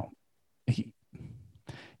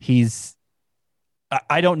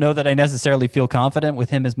don't know that I necessarily feel confident with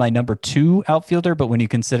him as my number 2 outfielder, but when you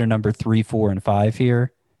consider number 3, 4, and 5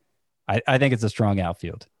 here, I think it's a strong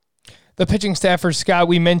outfield. The pitching staff for Scott,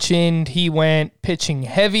 we mentioned he went pitching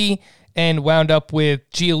heavy and wound up with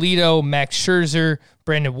Giolito, Max Scherzer,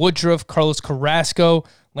 Brandon Woodruff, Carlos Carrasco,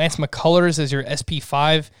 Lance McCullers as your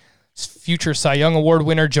SP5, future Cy Young Award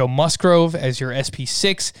winner Joe Musgrove as your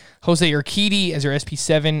SP6, Jose Urquidy as your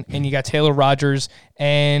SP7, and you got Taylor Rogers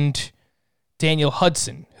and Daniel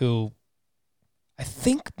Hudson, who I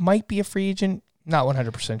think might be a free agent. Not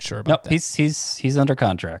 100% sure about that. He's under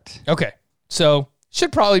contract. Okay, so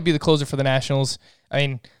should probably be the closer for the Nationals. I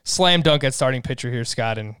mean, slam dunk at starting pitcher here,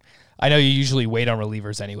 Scott, and I know you usually wait on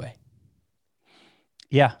relievers anyway.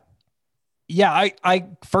 Yeah. Yeah, I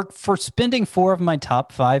for spending 4 of my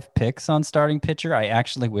top 5 picks on starting pitcher, I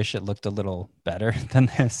actually wish it looked a little better than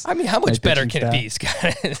this. I mean, how much better can it be,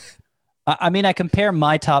 Scott? I mean, I compare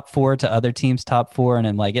my top 4 to other teams' top 4, and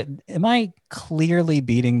I'm like, am I clearly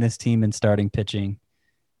beating this team in starting pitching?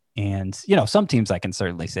 And, some teams I can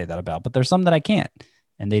certainly say that about, but there's some that I can't,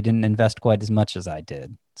 and they didn't invest quite as much as I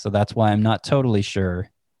did. So that's why I'm not totally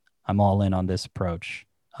sure I'm all in on this approach.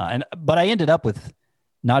 But I ended up with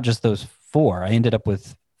not just those 4. I ended up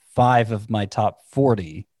with 5 of my top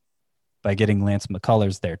 40 by getting Lance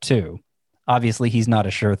McCullers there too. Obviously, he's not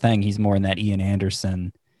a sure thing. He's more in that Ian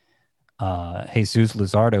Anderson, Jesus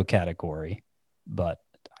Luzardo category, but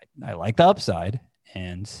I like the upside,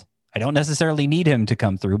 and I don't necessarily need him to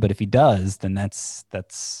come through, but if he does, then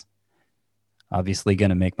that's obviously going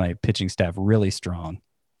to make my pitching staff really strong.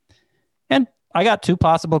 And I got 2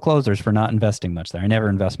 possible closers for not investing much there. I never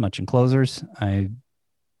invest much in closers. I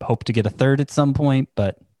hope to get a third at some point,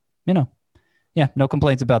 but no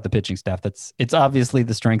complaints about the pitching staff. It's obviously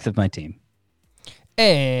the strength of my team.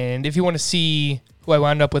 And if you want to see who I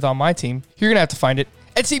wound up with on my team, you're going to have to find it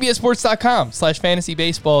at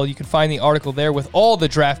cbssports.com/fantasybaseball. You can find the article there with all the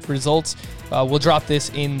draft results. We'll drop this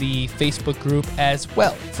in the Facebook group as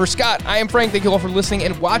well. For Scott, I am Frank. Thank you all for listening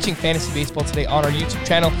and watching Fantasy Baseball today on our YouTube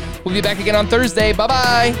channel. We'll be back again on Thursday.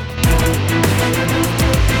 Bye-bye.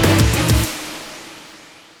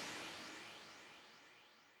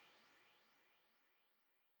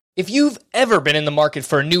 If you've ever been in the market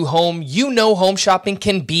for a new home, you know home shopping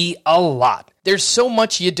can be a lot. There's so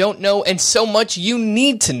much you don't know and so much you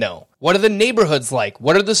need to know. What are the neighborhoods like?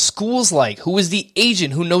 What are the schools like? Who is the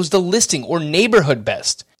agent who knows the listing or neighborhood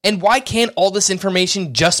best? And why can't all this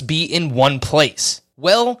information just be in one place?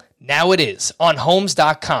 Well, now it is on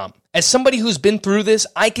Homes.com. As somebody who's been through this,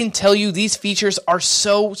 I can tell you these features are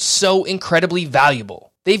so incredibly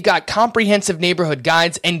valuable. They've got comprehensive neighborhood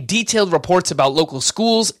guides and detailed reports about local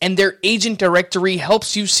schools, and their agent directory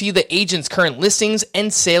helps you see the agent's current listings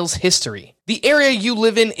and sales history. The area you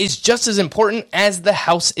live in is just as important as the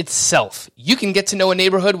house itself. You can get to know a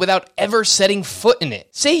neighborhood without ever setting foot in it.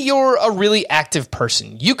 Say you're a really active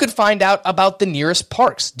person. You could find out about the nearest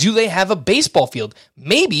parks. Do they have a baseball field?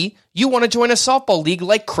 Maybe you want to join a softball league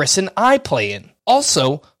like Chris and I play in.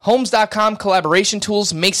 Also, Homes.com collaboration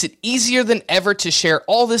tools makes it easier than ever to share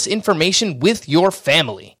all this information with your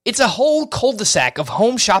family. It's a whole cul-de-sac of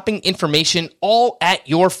home shopping information all at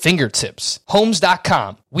your fingertips.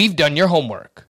 Homes.com. We've done your homework.